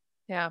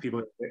yeah,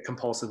 people get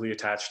compulsively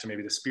attached to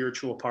maybe the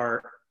spiritual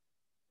part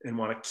and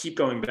want to keep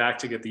going back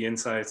to get the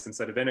insights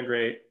instead of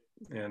integrate.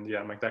 And yeah,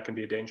 I'm like, that can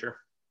be a danger.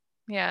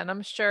 Yeah. And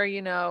I'm sure,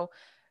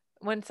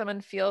 when someone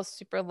feels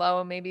super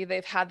low, maybe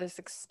they've had this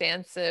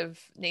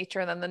expansive nature,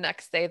 and then the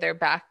next day they're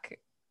back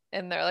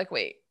and they're like,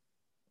 wait,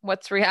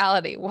 what's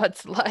reality?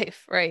 What's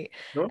life? Right.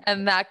 Sure.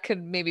 And that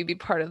could maybe be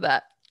part of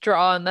that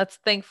draw. And that's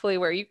thankfully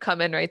where you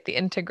come in, right? The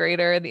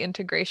integrator, the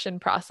integration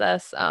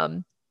process.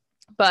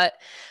 But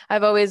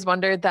I've always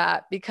wondered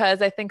that,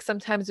 because I think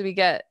sometimes we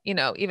get,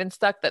 even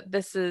stuck that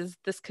this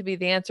could be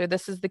the answer.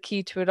 This is the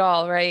key to it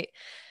all. Right.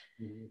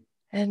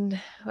 And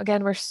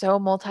again, we're so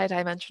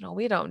multidimensional.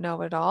 We don't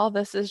know it all.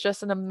 This is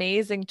just an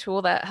amazing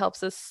tool that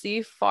helps us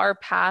see far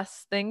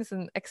past things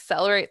and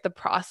accelerate the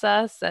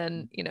process.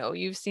 And,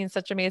 you've seen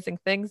such amazing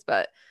things,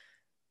 but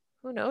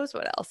who knows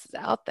what else is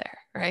out there,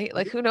 right?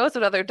 Like who knows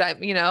what other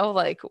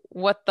like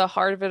what the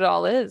heart of it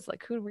all is.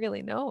 Like who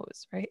really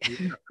knows, right?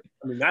 Yeah.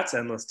 I mean, that's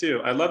endless too.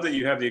 I love that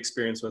you have the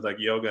experience with like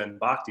yoga and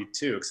bhakti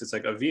too, because it's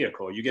like a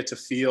vehicle. You get to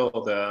feel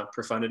the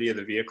profundity of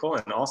the vehicle,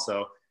 and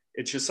also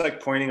it's just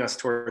like pointing us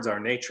towards our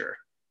nature.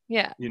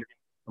 Yeah.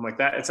 I'm like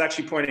that. It's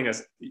actually pointing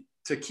us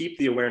to keep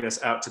the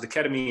awareness out to the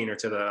ketamine or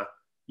to the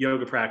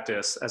yoga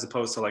practice, as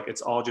opposed to like,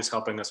 it's all just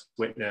helping us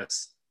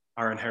witness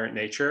our inherent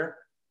nature.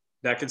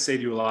 That could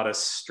save you a lot of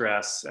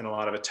stress and a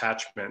lot of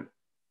attachment,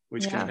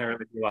 which can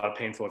inherently be a lot of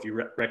painful if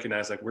you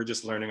recognize like we're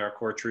just learning our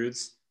core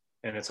truths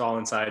and it's all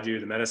inside you.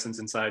 The medicine's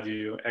inside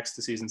you,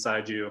 ecstasy's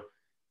inside you.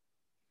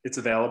 It's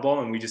available,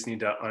 and we just need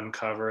to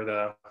uncover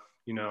the,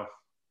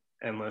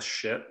 endless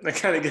shit that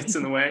kind of gets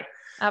in the way.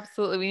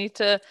 Absolutely. We need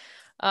to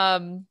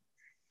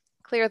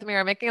clear the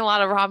mirror. I'm making a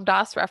lot of Ram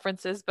Dass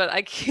references, but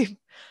I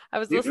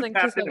was listening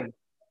to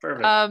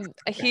some,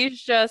 he's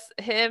just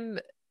him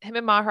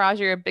and Maharaj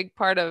are a big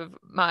part of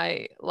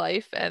my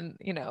life. And,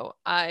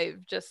 I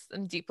just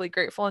am deeply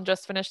grateful and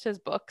just finished his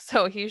book.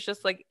 So he's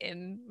just like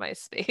in my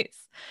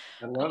space.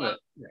 I love it.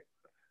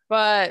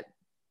 But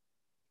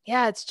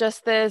yeah, it's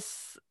just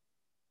this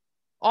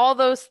all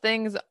those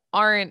things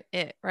aren't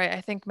it, right?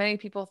 I think many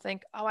people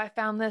think, oh, I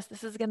found this.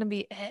 This is going to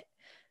be it.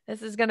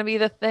 This is going to be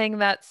the thing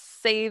that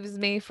saves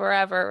me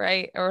forever,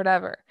 right? Or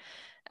whatever.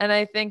 And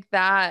I think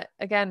that,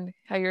 again,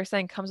 how you're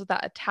saying comes with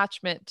that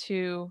attachment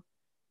to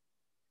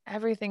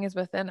everything is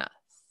within us.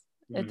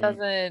 It Hmm.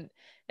 doesn't,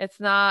 it's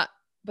not,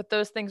 but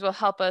those things will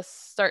help us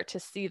start to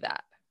see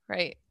that,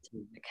 right?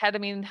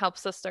 Ketamine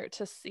helps us start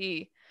to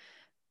see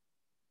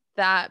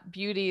that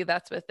beauty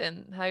that's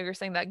within, how you're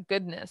saying, that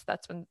goodness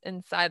that's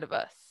inside of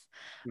us.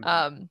 Hmm.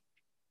 Um,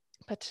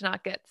 but to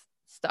not get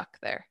stuck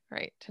there,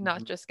 right? To not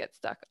Hmm. just get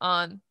stuck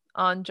on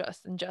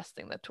just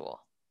ingesting the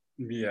tool.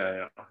 Yeah,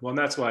 yeah. Well, and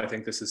that's why I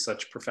think this is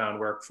such profound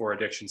work for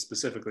addiction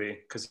specifically,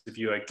 because if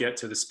you like get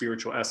to the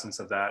spiritual essence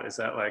of that, is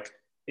that like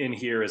in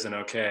here isn't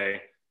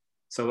okay.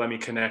 So let me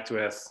connect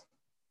with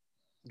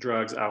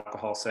drugs,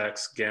 alcohol,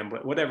 sex,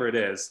 gambling, whatever it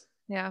is,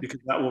 Yeah. because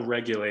that will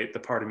regulate the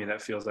part of me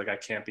that feels like I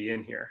can't be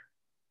in here.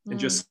 And Mm,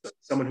 just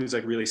someone who's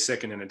like really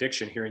sick in an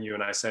addiction, hearing you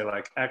and I say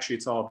like, actually,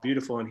 it's all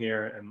beautiful in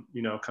here, and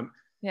come,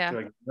 yeah.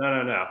 they're like, no,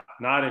 no, no,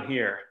 not in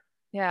here.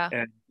 Yeah.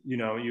 And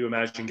you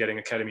imagine getting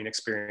a ketamine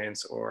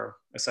experience or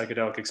a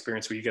psychedelic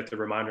experience where you get the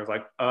reminder of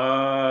like,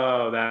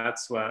 oh,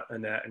 that's what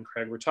Annette and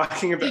Craig were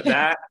talking about.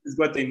 That is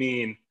what they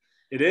mean.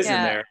 It is in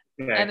Yeah. there.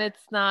 Okay. And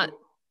it's not,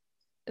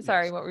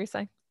 sorry, Yes. what were you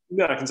saying?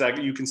 No,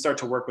 you can start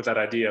to work with that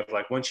idea of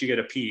like, once you get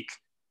a peak,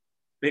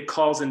 it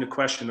calls into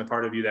question the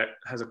part of you that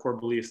has a core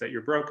belief that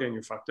you're broken,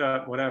 you're fucked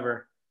up,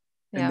 whatever.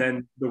 And Yeah.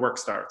 then the work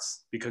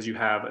starts because you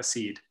have a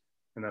seed,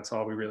 and that's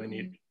all we really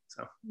need. Mm,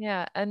 So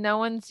yeah. And no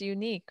one's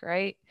unique,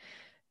 right?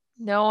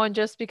 No one,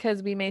 just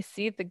because we may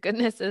see the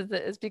goodness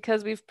is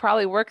because we've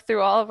probably worked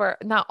through all of our,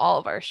 not all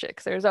of our shit,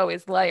 'cause there's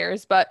always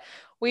layers, but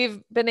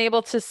we've been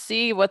able to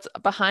see what's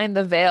behind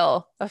the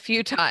veil a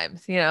few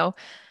times, you know?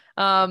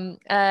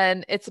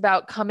 And it's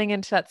about coming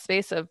into that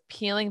space of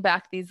peeling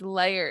back these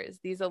layers,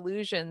 these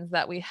illusions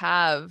that we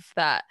have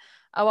that,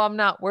 oh, I'm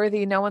not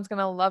worthy. No one's going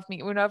to love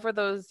me. Whenever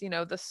those,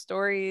 the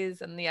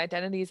stories and the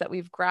identities that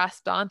we've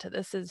grasped onto,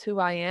 this is who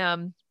I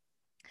am.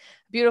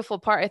 Beautiful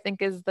part, I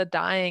think, is the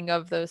dying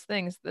of those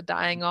things, the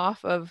dying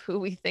off of who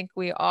we think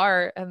we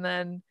are, and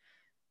then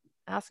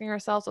asking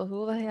ourselves, well,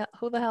 who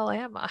the hell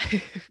am I?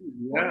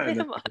 What yeah, and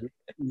then, am I?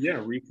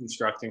 yeah,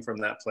 reconstructing from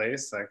that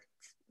place like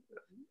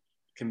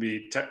can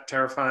be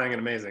terrifying and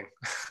amazing.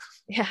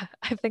 Yeah,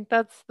 I think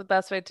that's the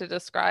best way to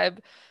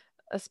describe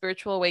a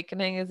spiritual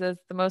awakening is as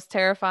the most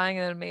terrifying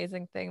and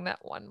amazing thing that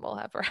one will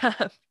ever have,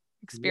 Yeah.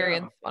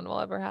 experience one will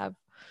ever have.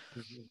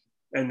 Mhm.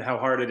 And how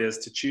hard it is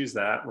to choose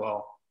that.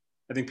 Well,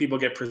 I think people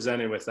get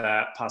presented with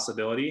that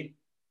possibility,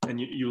 and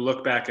you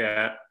look back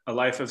at a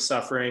life of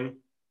suffering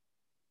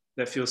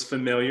that feels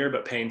familiar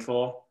but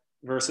painful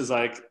versus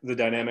like the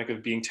dynamic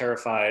of being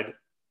terrified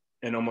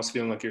and almost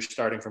feeling like you're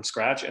starting from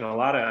scratch. And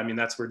I mean,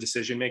 that's where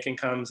decision making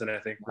comes. And I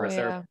think Oh where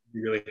therapy yeah. can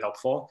be really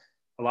helpful.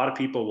 A lot of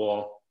people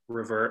will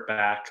revert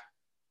back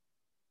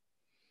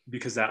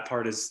because that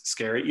part is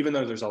scary. Even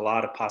though there's a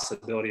lot of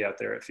possibility out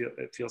there,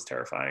 it feels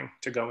terrifying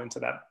to go into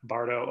that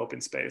Bardo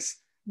open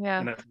space.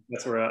 Yeah. And I think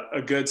that's where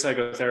a good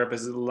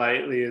psychotherapist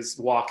lightly is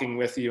walking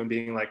with you and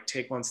being like,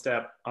 take one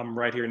step. I'm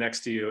right here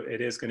next to you.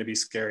 It is going to be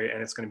scary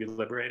and it's going to be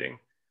liberating,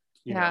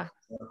 you know?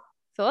 Yeah.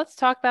 So let's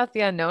talk about the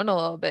unknown a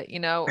little bit.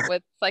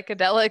 With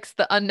psychedelics,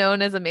 the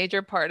unknown is a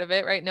major part of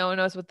it, right? No one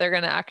knows what they're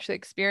going to actually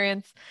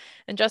experience.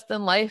 And just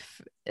in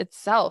life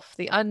itself,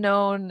 the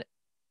unknown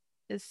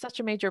is such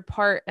a major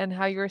part. And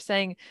how you were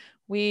saying,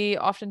 we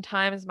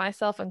oftentimes,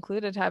 myself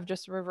included, have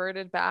just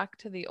reverted back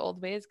to the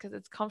old ways because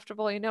it's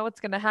comfortable. You know what's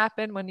going to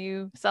happen when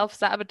you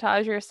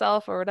self-sabotage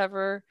yourself or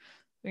whatever.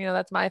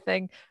 That's my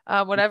thing.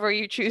 Whatever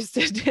you choose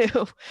to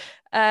do.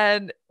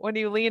 And when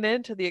you lean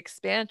into the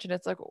expansion,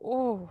 it's like,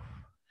 oh,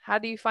 how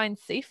do you find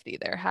safety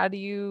there? How do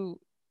you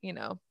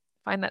know,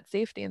 find that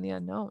safety in the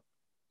unknown?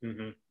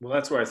 Mm-hmm. Well,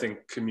 that's where I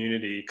think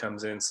community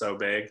comes in so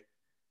big,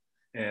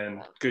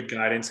 and good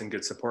guidance and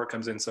good support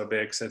comes in so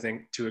big. So I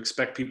think to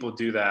expect people to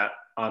do that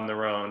on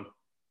their own,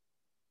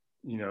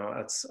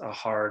 that's a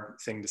hard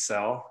thing to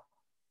sell.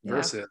 Yeah.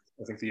 Versus,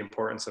 I think the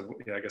importance of,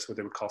 I guess what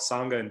they would call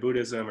Sangha in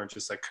Buddhism, or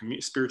just like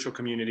spiritual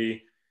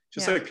community,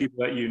 just Yeah. like people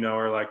that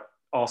are like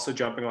also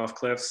jumping off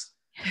cliffs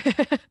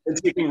and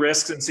taking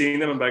risks and seeing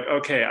them. I'm like,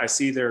 okay, I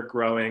see they're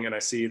growing, and I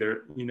see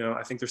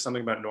I think there's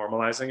something about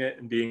normalizing it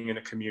and being in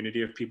a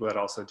community of people that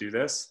also do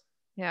this.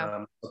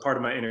 Yeah. A part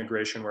of my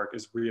integration work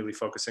is really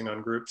focusing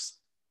on groups.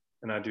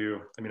 And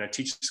I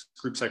teach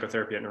group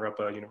psychotherapy at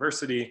Naropa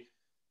University.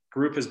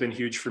 Group has been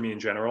huge for me in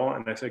general.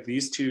 And I think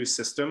these two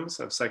systems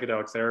of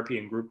psychedelic therapy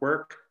and group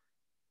work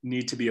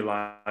need to be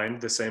aligned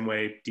the same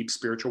way deep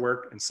spiritual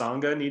work and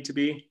Sangha need to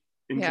be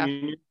in Yeah.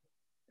 communion.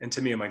 And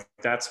to me, I'm like,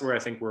 that's where I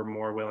think we're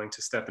more willing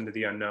to step into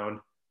the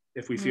unknown.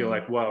 If we feel Mm.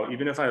 like, whoa,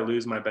 even if I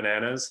lose my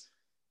bananas,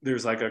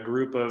 there's like a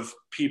group of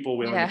people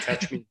willing to Yeah.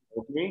 catch me and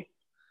hold me.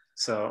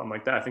 So I'm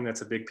like that. I think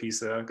that's a big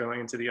piece of going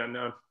into the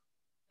unknown.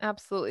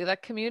 Absolutely.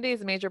 That community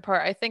is a major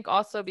part. I think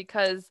also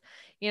because,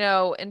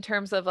 in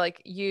terms of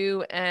like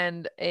you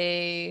and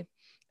a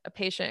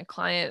patient, a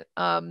client,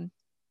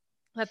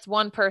 That's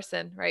one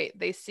person, right?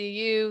 They see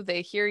you,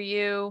 they hear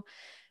you,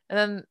 and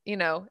then,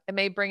 it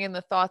may bring in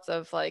the thoughts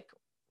of like,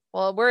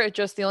 well, we're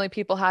just the only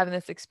people having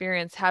this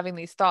experience, having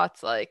these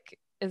thoughts. Like,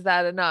 is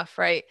that enough?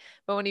 Right.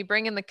 But when you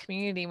bring in the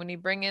community, when you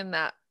bring in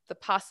the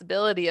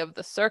possibility of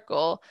the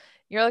circle,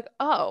 you're like,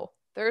 oh,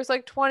 there's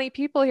like 20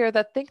 people here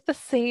that think the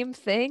same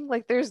thing.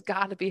 Like, there's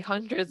got to be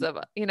hundreds of,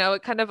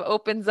 it kind of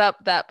opens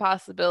up that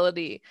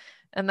possibility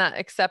and that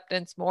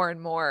acceptance more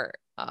and more.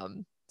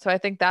 So I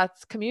think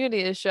that's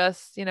community is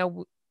just,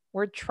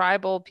 we're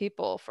tribal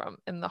people from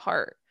in the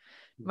heart,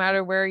 no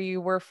matter where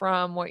you were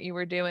from, what you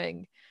were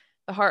doing.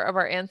 The heart of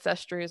our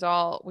ancestry is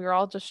we were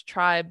all just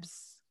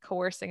tribes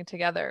coercing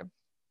together.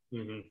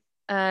 Mm-hmm.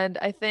 And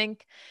I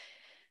think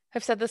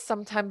I've said this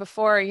sometime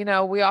before,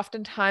 we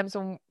oftentimes,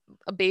 when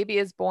a baby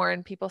is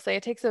born, people say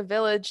it takes a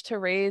village to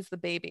raise the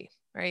baby,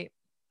 right?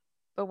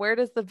 But where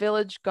does the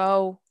village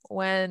go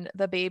when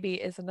the baby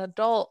is an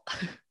adult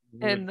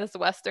in this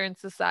Western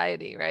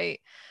society, right?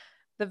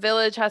 The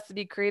village has to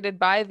be created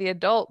by the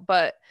adult,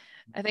 but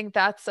I think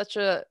that's such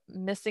a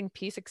missing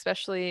piece,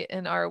 especially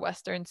in our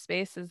Western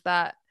space, is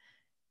that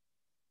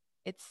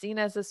it's seen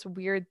as this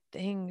weird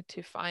thing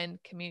to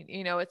find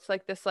community. It's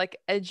like this like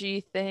edgy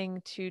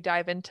thing to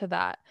dive into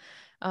that.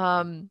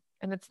 And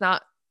it's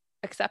not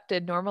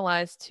accepted,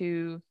 normalized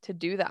to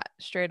do that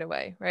straight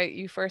away, right?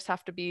 You first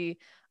have to be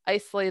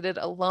isolated,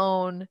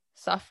 alone,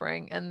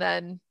 suffering, and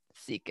then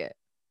seek it.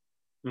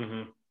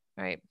 Mm-hmm.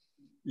 Right.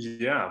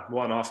 Yeah.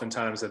 Well, and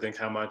oftentimes I think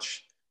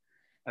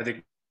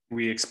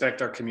we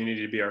expect our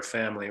community to be our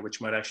family, which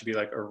might actually be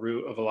like a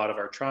root of a lot of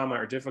our trauma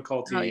or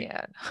difficulty. Oh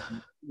yeah.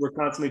 We're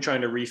constantly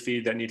trying to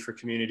refeed that need for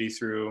community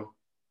through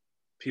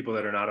people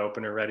that are not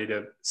open or ready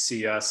to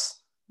see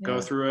us go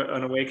through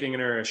an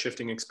awakening or a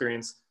shifting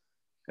experience,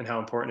 and how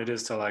important it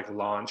is to like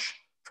launch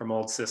from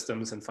old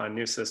systems and find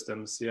new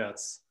systems. Yeah,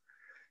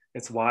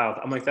 it's wild.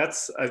 I'm like,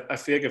 I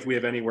feel like if we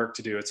have any work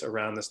to do, it's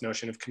around this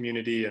notion of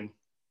community, and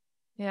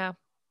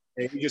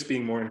maybe just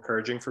being more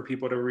encouraging for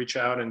people to reach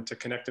out and to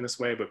connect in this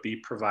way, but be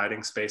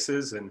providing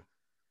spaces. And,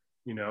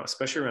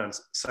 especially around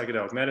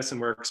psychedelic medicine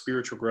work,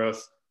 spiritual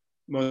growth,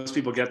 most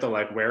people get the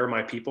like, where are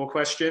my people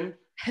question,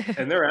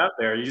 and they're out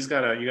there. You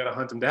gotta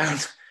hunt them down,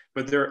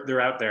 but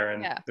they're out there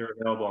and they're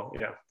available.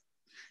 Yeah.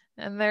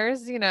 And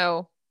there's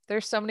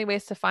so many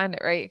ways to find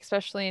it, right?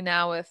 Especially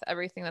now with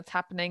everything that's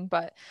happening,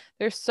 but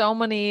there's so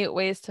many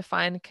ways to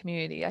find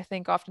community. I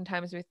think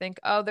oftentimes we think,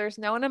 oh, there's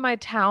no one in my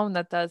town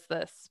that does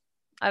this.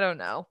 I don't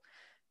know,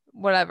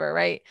 whatever,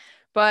 right?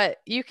 But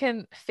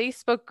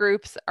Facebook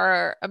groups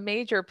are a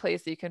major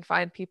place that you can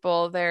find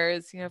people.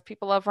 There's,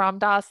 people love Ram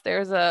Dass.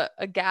 There's a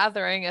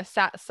gathering, a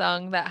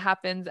satsang that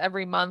happens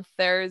every month.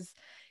 There's,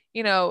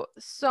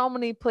 so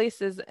many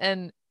places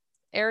and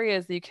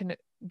areas that you can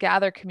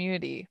gather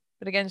community.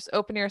 But again, just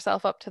open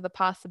yourself up to the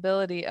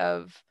possibility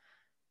of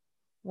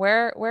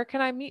where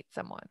can I meet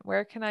someone?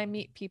 Where can I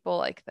meet people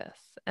like this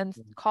and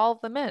call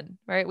them in,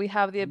 right? We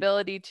have the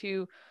ability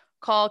to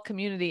call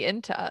community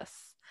into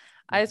us.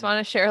 I just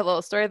want to share a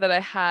little story that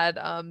I had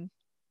a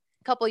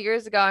couple of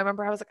years ago. I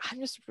remember I was like, I'm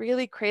just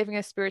really craving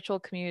a spiritual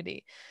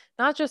community,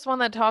 not just one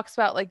that talks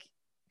about like,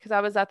 because I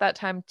was at that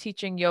time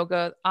teaching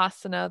yoga,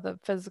 asana, the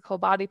physical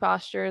body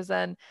postures.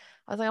 And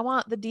I was like, I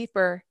want the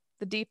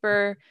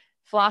deeper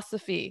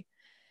philosophy.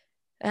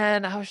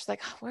 And I was just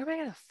like, where am I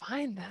going to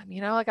find them?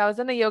 Like I was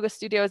in a yoga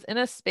studio, I was in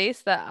a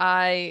space that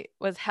I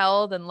was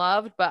held and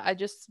loved, but I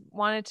just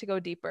wanted to go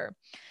deeper.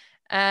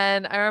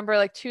 And I remember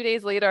like 2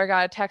 days later, I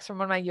got a text from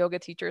one of my yoga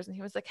teachers, and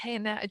he was like, hey,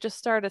 Annette, I just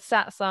started a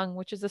satsang,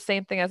 which is the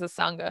same thing as a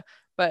sangha,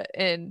 but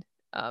in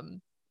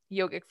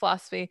yogic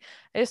philosophy.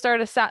 I just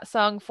started a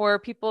satsang for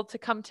people to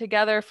come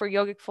together for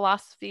yogic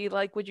philosophy.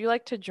 Like, would you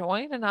like to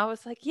join? And I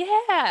was like,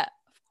 yeah,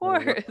 of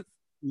course.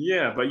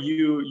 Yeah, but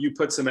you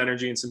put some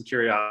energy and some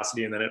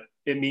curiosity, and then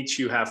it meets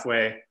you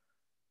halfway.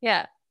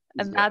 Yeah.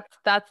 And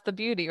that's the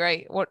beauty,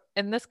 right?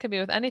 And this could be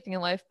with anything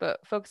in life, but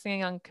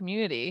focusing on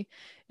community.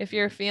 If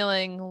you're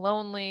feeling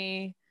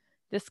lonely,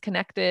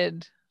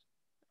 disconnected,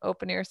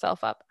 open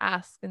yourself up,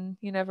 ask, and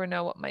you never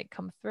know what might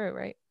come through,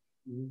 right?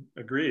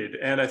 Agreed.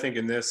 And I think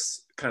in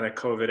this kind of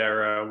COVID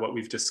era, what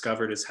we've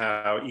discovered is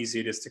how easy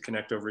it is to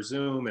connect over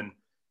Zoom. And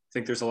I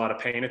think there's a lot of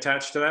pain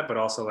attached to that, but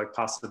also like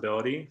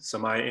possibility. So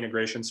my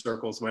integration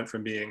circles went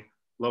from being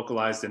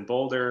localized in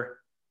Boulder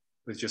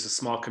with just a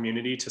small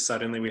community to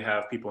suddenly we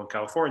have people in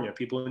California,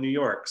 people in New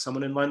York,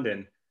 someone in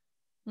London.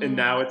 And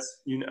now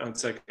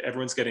it's like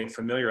everyone's getting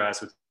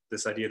familiarized with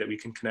this idea that we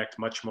can connect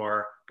much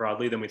more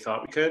broadly than we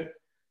thought we could.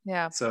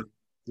 Yeah. So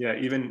yeah,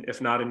 even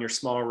if not in your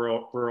small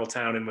rural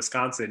town in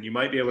Wisconsin, you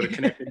might be able to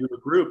connect into a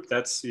group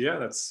that's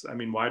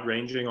wide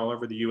ranging all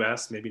over the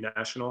US, maybe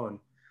national, and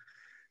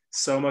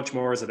so much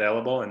more is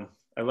available. And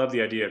I love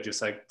the idea of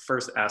just like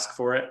first ask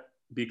for it,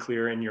 be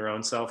clear in your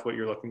own self what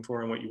you're looking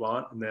for and what you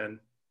want, and then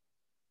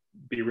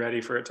be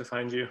ready for it to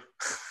find you.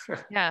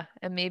 Yeah.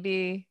 And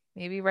maybe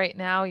right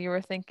now you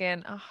were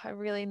thinking, oh, I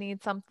really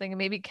need something. And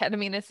maybe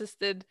ketamine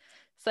assisted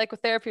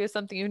psychotherapy was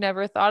something you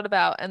never thought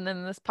about. And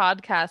then this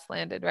podcast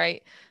landed,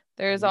 right?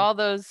 There's all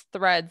those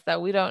threads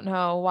that we don't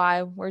know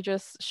why. We're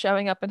just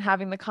showing up and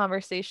having the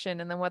conversation,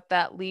 and then what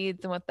that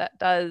leads and what that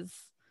does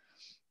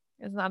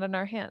is not in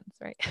our hands,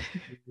 right?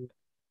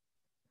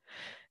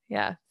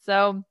 Yeah.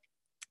 So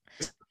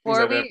Things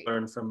I've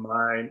learned from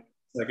my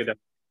psychedelic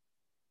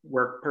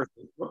work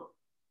person.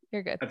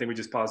 You're good. I think we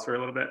just paused for a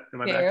little bit.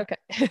 Am I back? You're okay.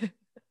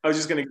 I was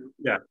just going to,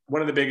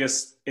 one of the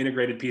biggest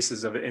integrated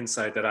pieces of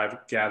insight that I've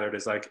gathered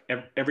is like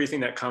everything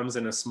that comes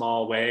in a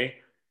small way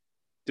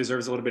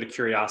deserves a little bit of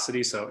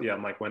curiosity. So yeah,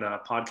 I'm like when a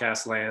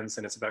podcast lands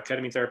and it's about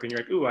ketamine therapy and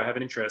you're like, ooh, I have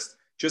an interest,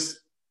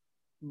 just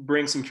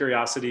bring some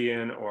curiosity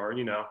in, or,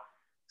 you know,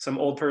 some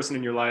old person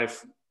in your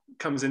life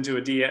comes into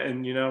a DM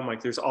and, you know, I'm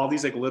like, there's all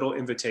these like little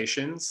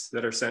invitations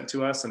that are sent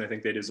to us. And I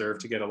think they deserve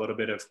to get a little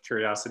bit of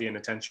curiosity and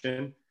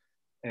attention.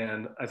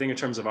 And I think in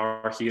terms of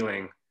our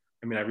healing,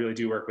 I mean, I really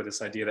do work with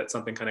this idea that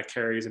something kind of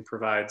carries and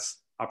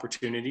provides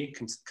opportunity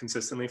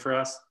consistently for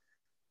us.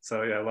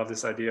 So yeah, I love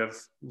this idea of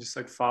just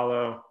like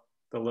follow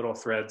the little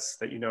threads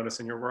that you notice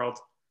in your world.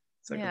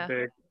 It's like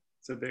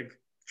it's a big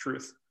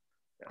truth.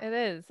 Yeah. It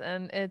is.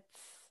 And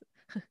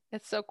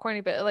it's so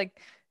corny, but like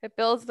it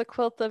builds the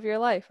quilt of your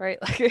life,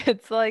 right? Like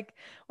it's like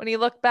when you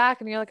look back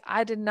and you're like,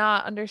 I did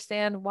not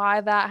understand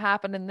why that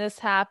happened and this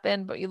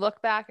happened, but you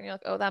look back and you're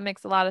like, oh, that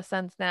makes a lot of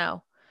sense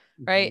now.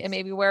 Right. Mm-hmm. And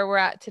maybe where we're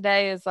at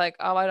today is like,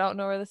 oh, I don't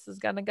know where this is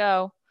going to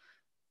go.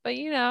 But,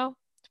 you know,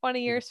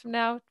 20 years from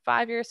now,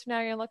 5 years from now,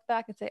 you're going to look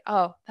back and say,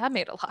 oh, that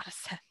made a lot of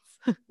sense.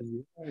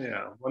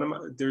 Yeah.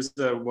 There's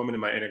a woman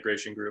in my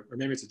integration group, or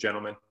maybe it's a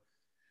gentleman,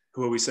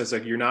 who always says,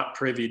 like, you're not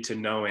privy to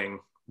knowing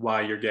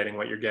why you're getting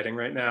what you're getting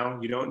right now.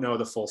 You don't know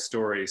the full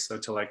story. So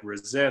to like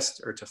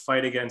resist or to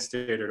fight against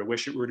it or to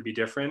wish it were to be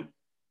different,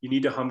 you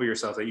need to humble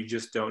yourself that you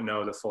just don't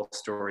know the full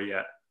story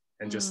yet.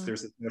 And just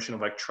there's this notion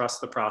of like, trust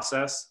the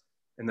process.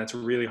 And that's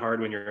really hard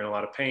when you're in a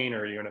lot of pain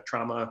or you're in a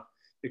trauma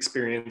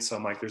experience. So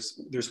I'm like,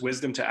 there's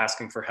wisdom to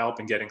asking for help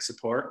and getting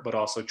support, but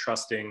also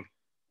trusting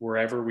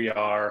wherever we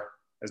are,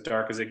 as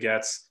dark as it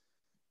gets,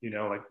 you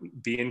know, like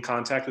be in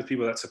contact with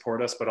people that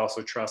support us, but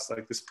also trust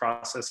like this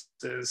process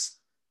is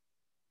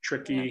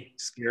tricky,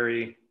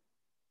 scary,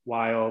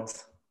 wild,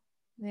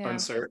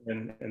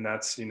 uncertain. And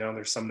that's, you know,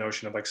 there's some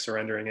notion of like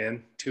surrendering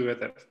in to it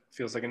that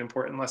feels like an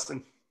important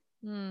lesson.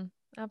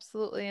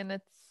 Absolutely. And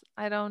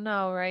I don't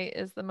know, right,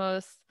 is the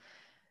most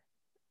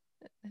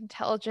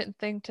intelligent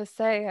thing to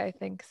say, I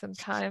think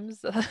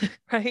sometimes,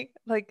 right?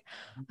 Like,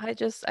 I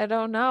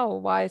don't know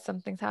why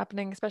something's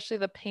happening, especially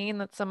the pain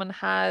that someone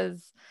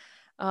has,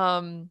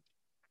 the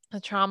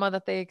trauma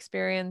that they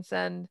experience,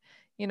 and,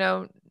 you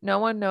know, no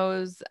one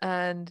knows.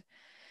 And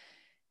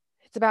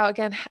it's about,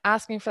 again,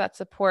 asking for that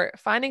support,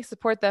 finding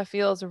support that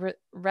feels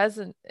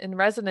in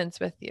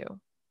resonance with you,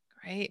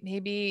 right?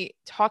 Maybe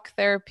talk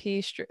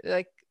therapy,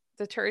 like,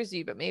 deters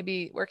you, but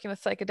maybe working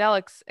with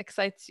psychedelics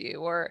excites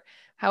you, or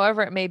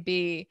however it may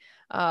be.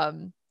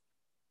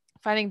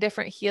 Finding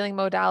different healing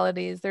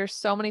modalities. There's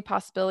so many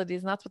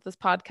possibilities, and that's what this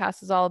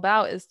podcast is all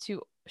about, is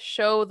to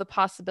show the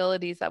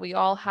possibilities that we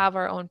all have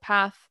our own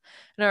path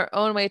and our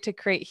own way to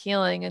create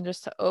healing, and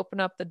just to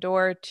open up the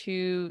door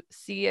to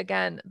see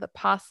again the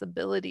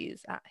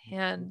possibilities at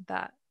hand,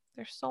 that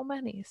there's so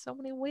many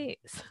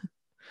ways.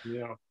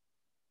 Yeah.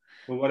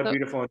 Well, what a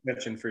beautiful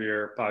intention for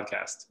your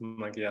podcast. I'm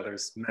like, yeah,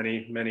 there's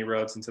many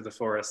roads into the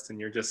forest, and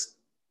you're just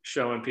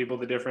showing people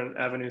the different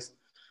avenues.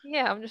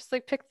 Yeah, I'm just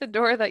like, pick the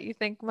door that you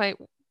think might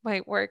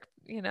work,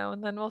 you know,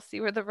 and then we'll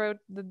see where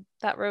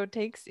that road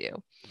takes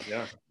you.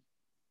 Yeah.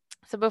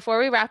 So before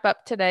we wrap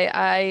up today,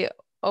 I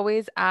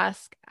always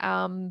ask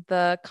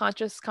the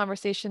Conscious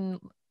Conversation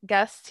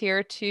guests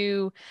here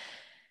to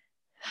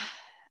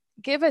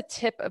give a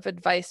tip of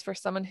advice for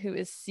someone who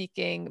is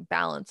seeking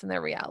balance in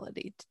their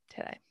reality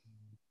today.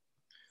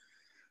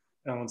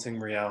 Balancing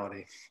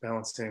reality,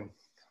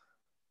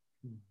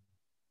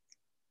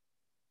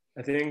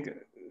 I think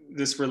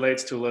this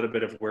relates to a little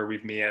bit of where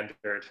we've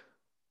meandered,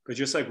 but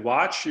just like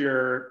watch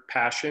your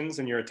passions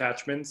and your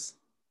attachments,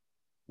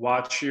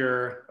 watch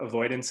your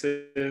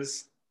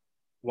avoidances,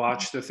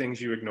 watch the things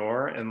you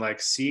ignore, and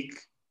like seek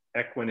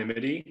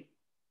equanimity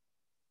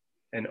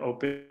and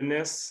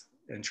openness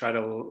and try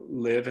to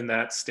live in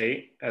that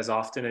state as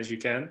often as you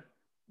can.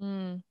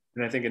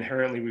 And I think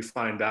inherently we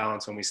find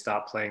balance when we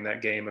stop playing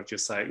that game of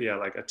just like,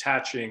 like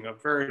attaching,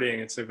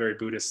 averting. It's a very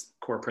Buddhist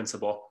core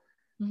principle.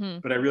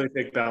 But I really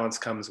think balance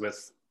comes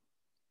with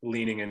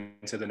leaning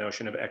into the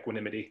notion of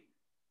equanimity.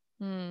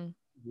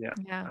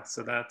 Yeah.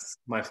 So that's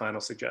my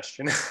final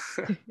suggestion.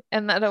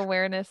 And that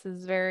awareness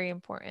is very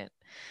important.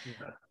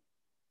 Yeah.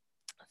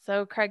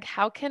 So Craig,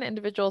 how can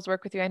individuals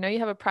work with you? I know you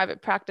have a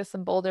private practice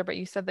in Boulder, but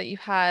you said that you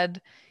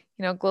had,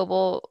 you know,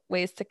 global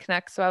ways to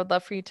connect. So I would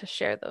love for you to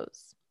share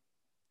those.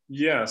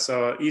 Yeah.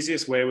 So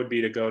easiest way would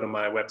be to go to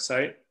my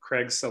website,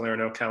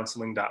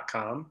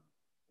 craigsalernocounseling.com,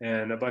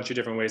 and a bunch of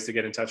different ways to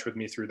get in touch with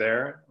me through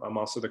there. I'm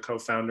also the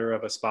co-founder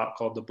of a spot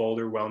called the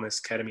Boulder Wellness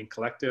Ketamine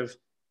Collective.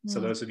 So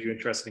those of you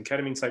interested in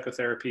ketamine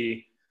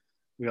psychotherapy,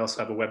 we also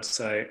have a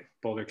website,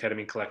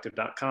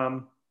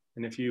 boulderketaminecollective.com.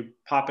 And if you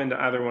pop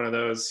into either one of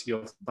those,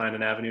 you'll find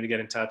an avenue to get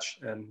in touch.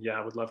 And yeah,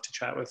 I would love to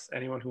chat with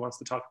anyone who wants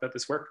to talk about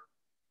this work.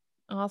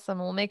 Awesome.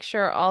 We'll make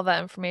sure all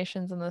that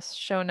information's in the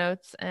show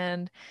notes.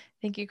 And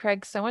thank you,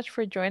 Craig, so much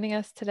for joining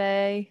us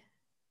today.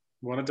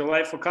 What a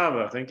delightful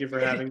convo. Thank you for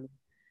having me.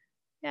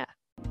 Yeah.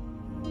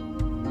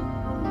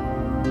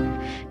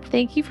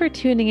 Thank you for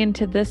tuning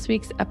into this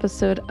week's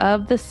episode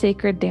of The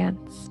Sacred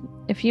Dance.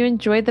 If you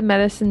enjoyed the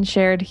medicine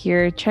shared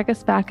here, check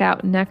us back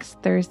out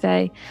next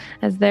Thursday,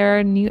 as there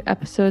are new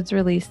episodes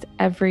released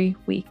every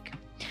week.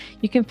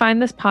 You can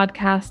find this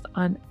podcast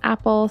on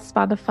Apple,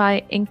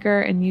 Spotify,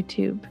 Anchor, and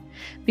YouTube.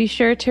 Be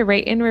sure to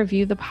rate and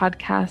review the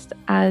podcast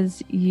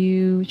as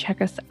you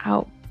check us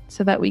out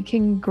so that we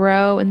can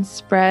grow and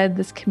spread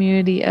this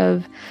community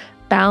of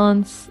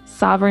balance,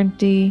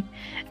 sovereignty,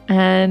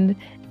 and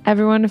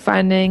everyone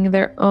finding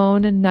their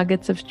own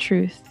nuggets of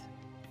truth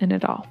in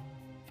it all.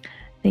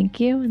 Thank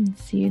you, and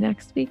see you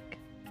next week.